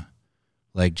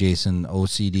 Like Jason,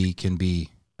 OCD can be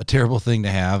a terrible thing to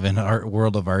have in our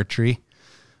world of archery,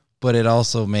 but it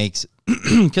also makes,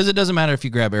 because it doesn't matter if you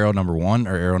grab arrow number 1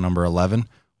 or arrow number 11,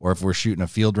 or if we're shooting a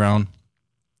field round,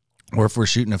 or if we're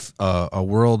shooting a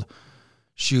world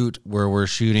shoot where we're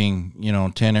shooting,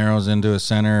 10 arrows into a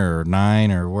center or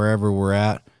 9 or wherever we're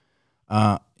at.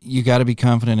 You got to be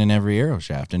confident in every arrow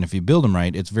shaft. And if you build them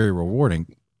right, it's very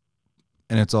rewarding.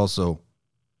 And it's also,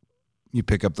 you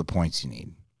pick up the points you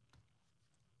need.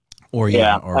 Or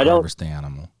harvest the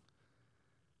animal.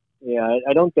 Yeah,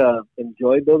 I don't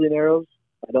enjoy building arrows.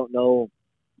 I don't know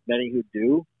many who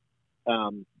do.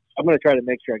 I'm going to try to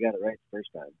make sure I got it right the first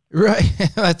time. Right.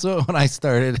 That's when I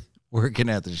started working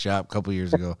at the shop a couple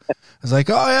years ago. I was like,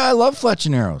 oh yeah, I love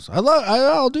fletching arrows.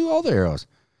 I'll do all the arrows.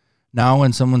 Now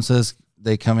when someone says,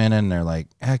 they come in and they're like,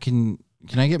 hey, can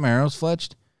I get my arrows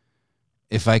fletched?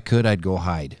 If I could, I'd go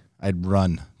hide. I'd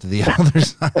run to the other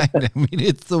side. I mean,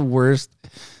 it's the worst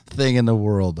thing in the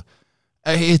world.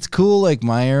 It's cool, like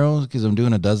my arrows, because I'm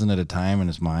doing a dozen at a time and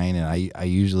it's mine. And I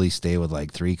usually stay with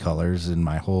like 3 colors in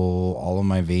all of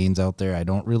my veins out there. I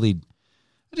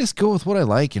just go with what I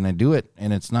like and I do it.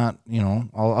 And it's not,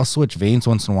 I'll switch veins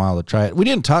once in a while to try it. We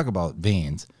didn't talk about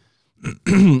veins.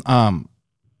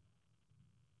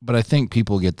 But I think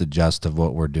people get the gist of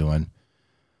what we're doing.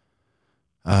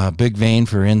 Big vein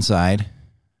for inside,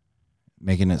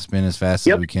 making it spin as fast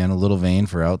as we can. A little vein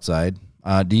for outside.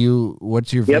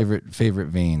 What's your favorite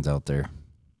veins out there?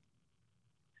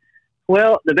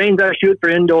 Well, the veins I shoot for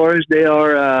indoors, they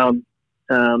are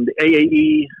the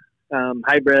AAE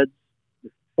hybrids,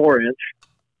 4-inch.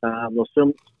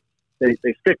 They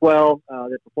stick well.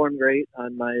 They perform great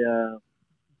on my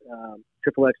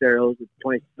Triple X arrows,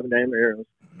 27 diameter arrows.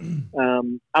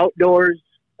 Outdoors,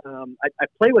 I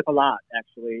play with a lot.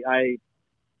 Actually,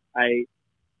 I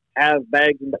have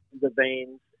bags and bags of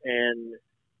veins, and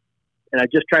I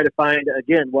just try to find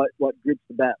again what groups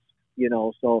the best.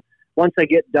 So once I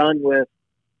get done with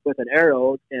an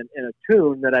arrow and a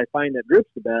tune that I find that groups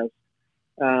the best,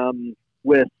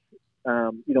 with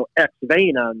X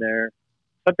vein on there,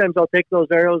 sometimes I'll take those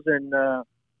arrows and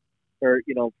or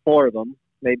 4 of them,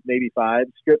 maybe 5,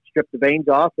 strip the veins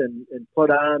off and put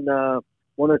on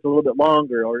one that's a little bit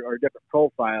longer or a different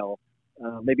profile,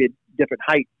 maybe a different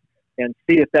height, and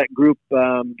see if that group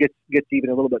gets even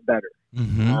a little bit better.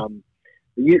 Mm-hmm.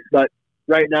 But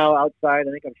right now outside,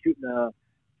 I think I'm shooting a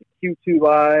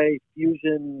Q2i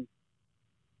Fusion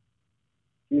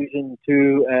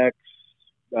 2X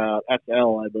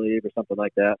SL, I believe, or something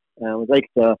like that. It was like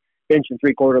the 1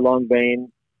 3/4 long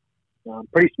vein,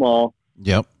 pretty small.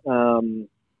 Yep.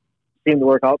 Seemed to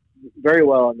work out very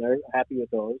well on there. Happy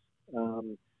with those.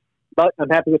 But I'm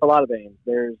happy with a lot of veins.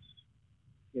 There's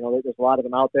a lot of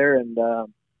them out there, and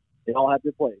they all have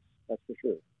their place. That's for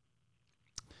sure.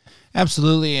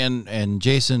 Absolutely. And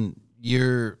Jason,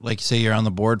 you're, like you say, you're on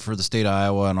the board for the state of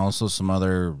Iowa and also some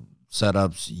other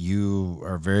setups. You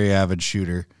are a very avid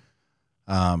shooter.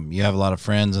 You have a lot of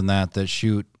friends in that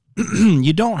shoot.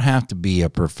 You don't have to be a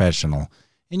professional,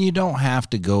 and you don't have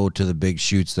to go to the big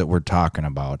shoots that we're talking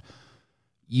about.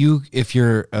 If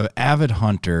you're an avid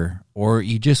hunter or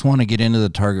you just want to get into the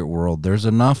target world, there's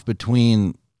enough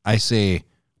between, I say,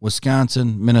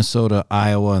 Wisconsin, Minnesota,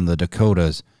 Iowa, and the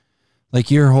Dakotas,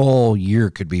 like your whole year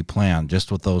could be planned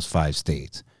just with those 5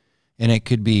 states. And it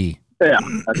could be,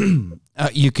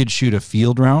 you could shoot a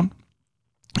field round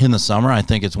in the summer. I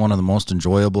think it's one of the most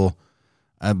enjoyable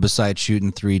besides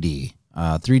shooting 3D.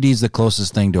 3D is the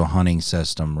closest thing to a hunting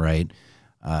system, right?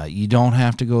 You don't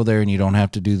have to go there and you don't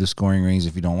have to do the scoring rings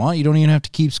if you don't want. You don't even have to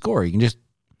keep score. You can just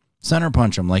center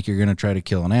punch them like you're going to try to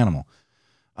kill an animal.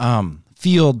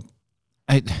 Field,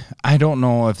 I don't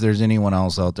know if there's anyone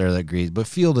else out there that agrees, but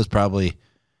field is probably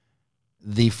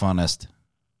the funnest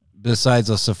besides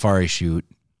a safari shoot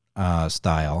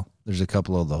style. There's a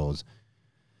couple of those.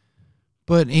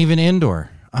 But even indoor,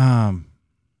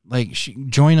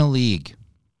 join a league.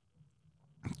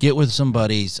 Get with some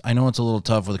buddies. I know it's a little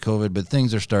tough with COVID, but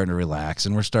things are starting to relax,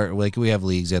 and we have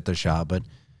leagues at the shop, but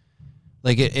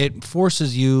it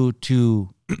forces you to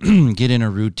get in a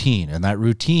routine, and that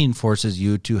routine forces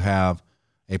you to have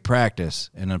a practice,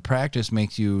 and a practice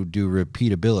makes you do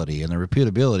repeatability, and the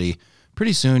repeatability,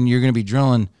 pretty soon you're going to be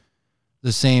drilling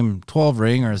the same 12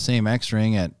 ring or the same X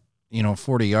ring at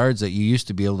 40 yards that you used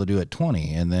to be able to do at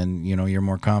 20, and then you're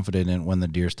more confident in when the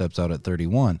deer steps out at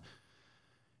 31.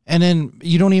 And then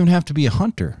you don't even have to be a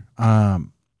hunter.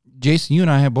 Jason, you and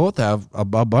I both have a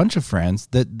bunch of friends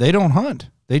that they don't hunt.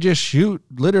 They just shoot.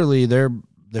 Literally,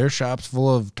 their shop's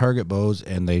full of target bows,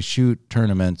 and they shoot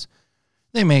tournaments.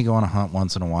 They may go on a hunt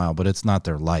once in a while, but it's not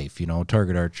their life.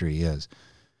 Target archery is.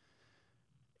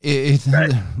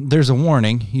 Right. There's a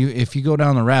warning. If you go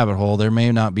down the rabbit hole, there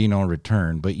may not be no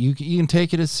return, but you can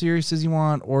take it as serious as you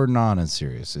want or not as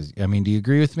serious. Do you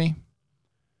agree with me?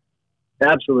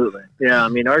 Absolutely. Yeah. I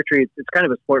mean, archery, it's kind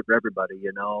of a sport for everybody.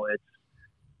 It's,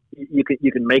 you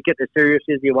can make it as serious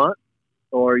as you want,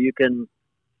 or you can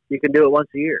do it once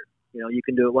a year. You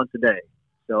can do it once a day.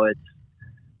 So it's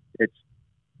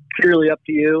purely up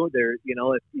to you. If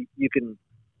you can,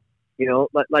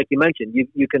 like you mentioned,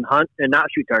 you can hunt and not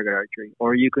shoot target archery,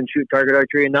 or you can shoot target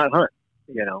archery and not hunt.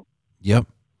 Yep.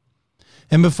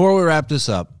 And before we wrap this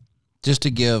up, just to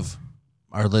give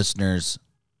our listeners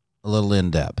a little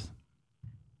in depth,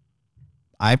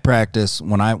 I practice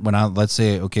when I let's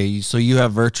say, okay, so you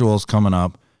have virtuals coming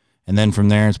up, and then from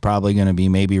there it's probably going to be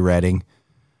maybe Reading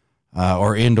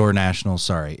or indoor nationals,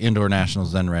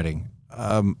 then Reading.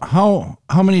 How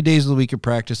many days of the week you're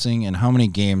practicing, and how many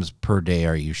games per day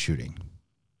are you shooting?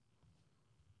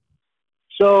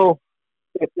 So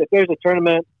if there's a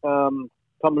tournament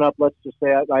coming up, let's just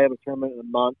say I have a tournament in a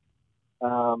month,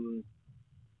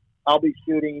 I'll be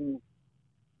shooting,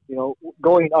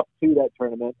 going up to that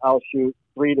tournament, I'll shoot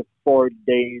 3 to 4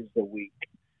 days a week.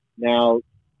 Now,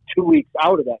 2 weeks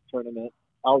out of that tournament,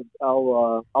 I'll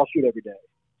shoot every day.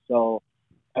 So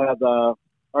I have a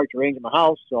archery range in my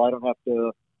house, so I don't have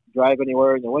to drive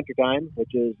anywhere in the wintertime,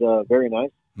 which is very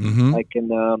nice. Mm-hmm. I can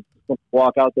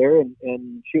walk out there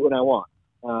and shoot when I want.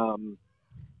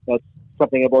 That's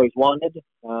something I've always wanted. It's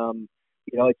a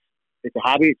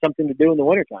hobby. It's something to do in the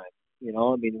wintertime.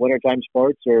 Wintertime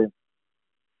sports are,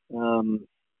 there's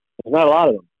not a lot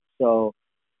of them. So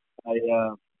I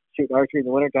shooting archery in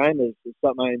the wintertime is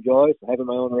something I enjoy. So having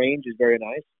my own range is very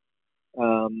nice.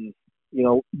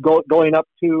 Going up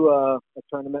to a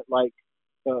tournament like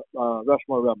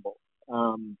Rushmore Rumble.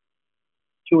 2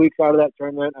 weeks out of that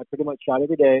tournament, I pretty much shot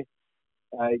every day.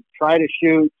 I try to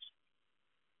shoot,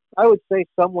 I would say,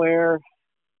 somewhere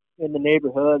in the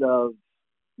neighborhood of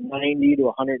 90 to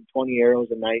 120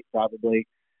 arrows a night, probably.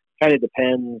 Kind of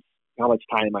depends how much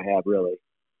time I have, really.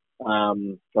 Or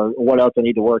what else I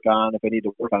need to work on, if I need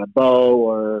to work on a bow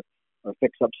or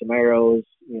fix up some arrows,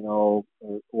 or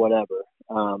whatever.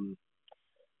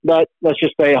 But let's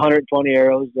just say 120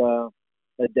 arrows a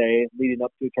day leading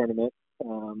up to a tournament.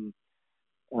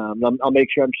 I'll make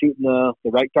sure I'm shooting the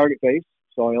right target face.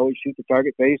 So I always shoot the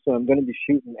target face, so I'm going to be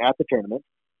shooting at the tournament.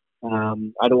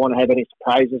 I don't want to have any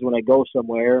surprises when I go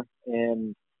somewhere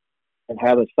and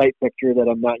have a sight picture that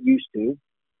I'm not used to.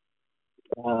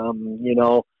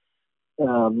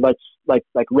 Let's like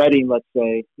Reading, let's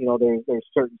say, there's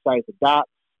certain size of dots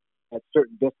at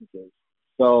certain distances.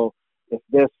 So if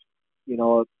this,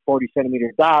 a 40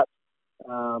 centimeter dot,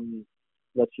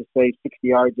 let's just say 60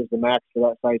 yards is the max for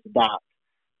that size of dot.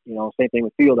 Same thing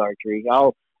with field archery.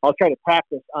 I'll try to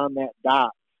practice on that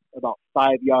dot about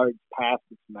 5 yards past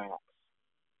its max,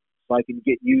 so I can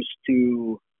get used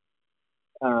to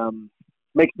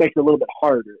makes it a little bit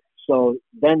harder. So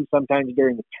then sometimes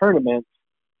during the tournament,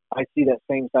 I see that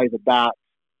same size of dot,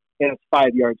 and it's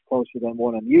 5 yards closer than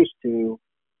what I'm used to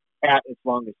at its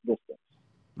longest distance.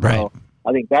 Right. So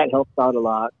I think that helps out a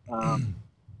lot. I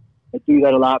do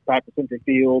that a lot, practicing for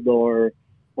field or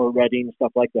Reading,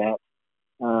 stuff like that.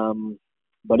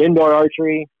 But indoor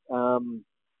archery,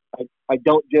 I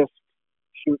don't just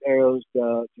shoot arrows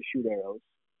to shoot arrows.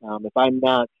 If I'm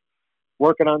not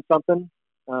working on something,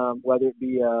 whether it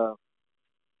be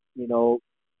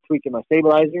tweaking my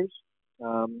stabilizers,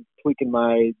 tweaking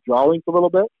my draw length a little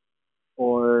bit,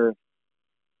 or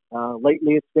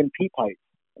lately it's been pea pipes.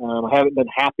 I haven't been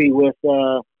happy with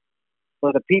a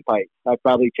pea pipe. I've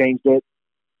probably changed it,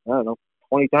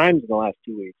 20 times in the last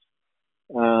 2 weeks.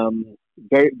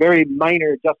 Very, very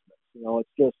minor adjustments. It's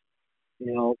just,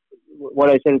 what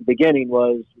I said at the beginning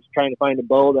was trying to find a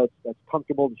bow that's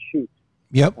comfortable to shoot.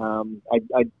 Yep. I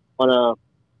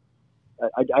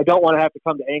don't want to have to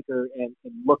come to anchor and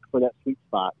look for that sweet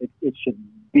spot. It should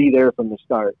be there from the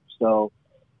start. So,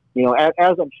 as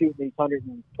I'm shooting these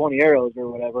 120 arrows or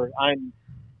whatever, I'm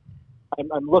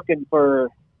looking for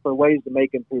ways to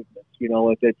make improvements.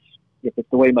 If it's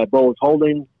the way my bow is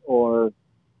holding or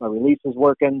my release is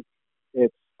working,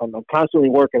 I'm constantly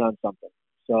working on something.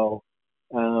 So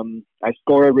I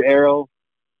score every arrow.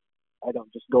 I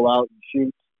don't just go out and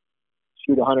shoot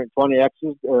 120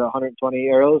 X's or 120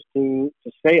 arrows to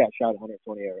say I shot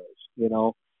 120 arrows.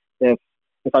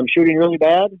 If I'm shooting really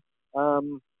bad,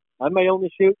 I may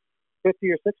only shoot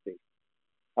 50 or 60.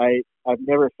 I've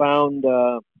never found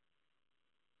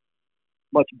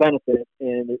much benefit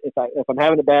in if I'm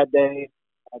having a bad day.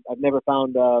 I've never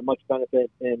found much benefit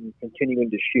in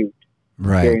continuing to shoot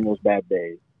during those bad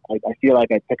days. I feel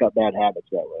like I pick up bad habits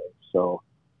that way. So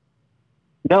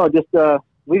no, just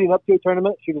leading up to a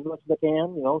tournament, shoot as much as I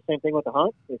can. Same thing with the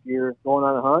hunt. If you're going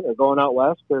on a hunt or going out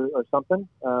west or something,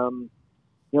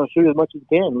 shoot as much as you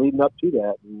can leading up to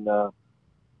that, and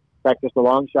practice the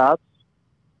long shots,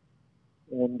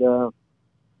 and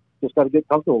just got to get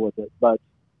comfortable with it. But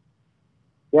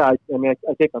yeah, I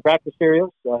take my practice serious.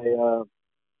 I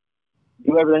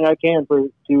do everything I can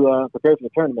to prepare for the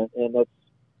tournament, and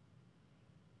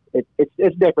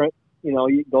it's different.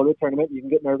 You go to a tournament, you can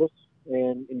get nervous,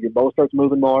 and your bow starts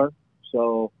moving more.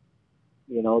 So,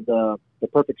 the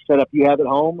perfect setup you have at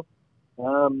home,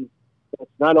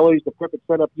 it's not always the perfect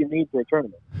setup you need for a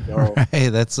tournament. So, right.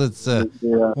 That's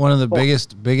one of the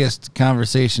biggest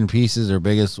conversation pieces, or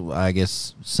biggest, I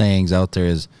guess, sayings out there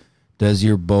is, does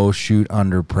your bow shoot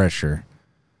under pressure?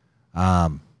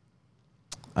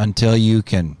 Until you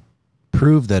can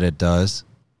prove that it does,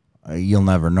 you'll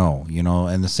never know,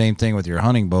 and the same thing with your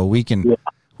hunting bow. We can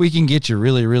get you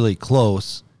really, really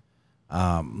close.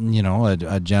 A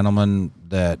gentleman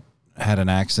that had an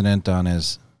accident on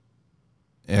his,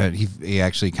 he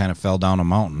actually kind of fell down a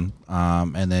mountain,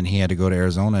 and then he had to go to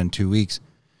Arizona in 2 weeks.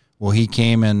 Well, he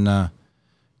came and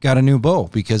got a new bow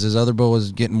because his other bow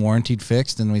was getting warrantied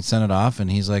fixed, and we sent it off, and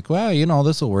he's like, well,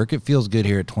 this will work. It feels good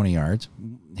here at 20 yards.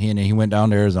 He went down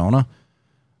to Arizona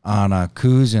on a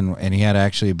Coues, and he had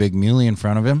actually a big muley in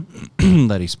front of him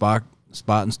that he spot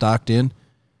and stocked in.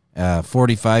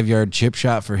 45-yard chip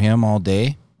shot for him all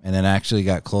day, and then actually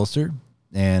got closer,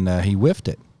 and he whiffed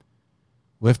it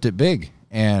big.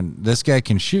 And this guy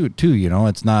can shoot too,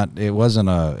 it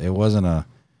wasn't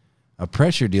a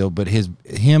pressure deal, but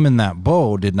him and that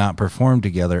bow did not perform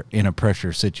together in a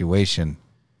pressure situation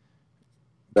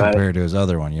compared to his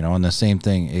other one, and the same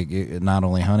thing, it not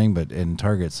only hunting, but in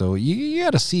target. So you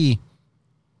got to see,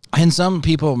 and some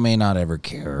people may not ever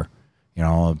care,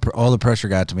 all the pressure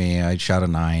got to me. I shot a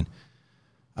 9.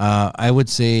 I would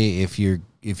say if you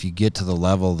get to the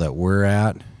level that we're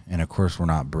at, and of course we're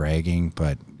not bragging,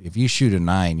 but if you shoot a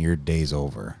 9, your day's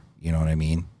over. You know what I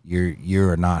mean?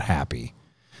 You're not happy.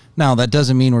 Now, that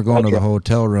doesn't mean we're going to the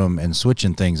hotel room and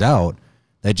switching things out.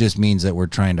 That just means that we're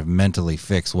trying to mentally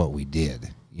fix what we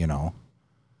did,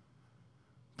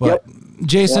 But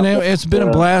Jason, it's been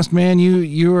a blast, man.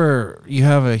 You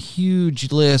have a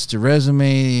huge list, a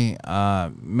resume.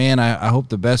 Man, I hope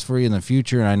the best for you in the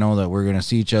future, and I know that we're going to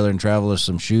see each other and travel to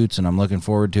some shoots, and I'm looking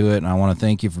forward to it. And I want to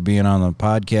thank you for being on the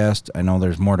podcast. I know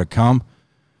there's more to come.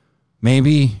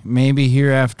 Maybe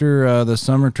here after the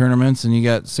summer tournaments, and you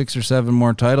got 6 or 7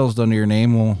 more titles under your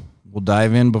name, we'll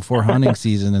dive in before hunting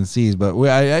season and sees. But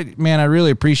I really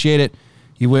appreciate it.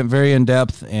 You went very in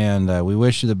depth, and we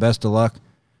wish you the best of luck.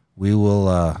 We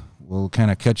will we'll kind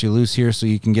of cut you loose here so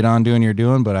you can get on doing your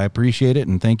doing. But I appreciate it,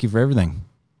 and thank you for everything.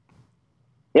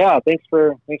 Yeah, thanks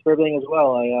for everything as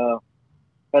well. I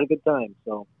had a good time,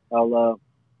 so I'll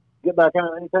get back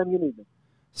on anytime you need me.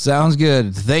 Sounds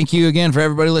good. Thank you again for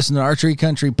everybody listening to Archery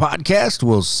Country Podcast.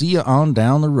 We'll see you on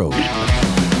down the road.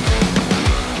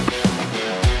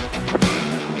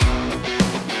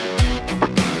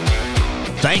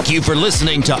 Thank you for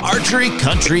listening to Archery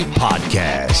Country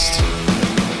Podcast.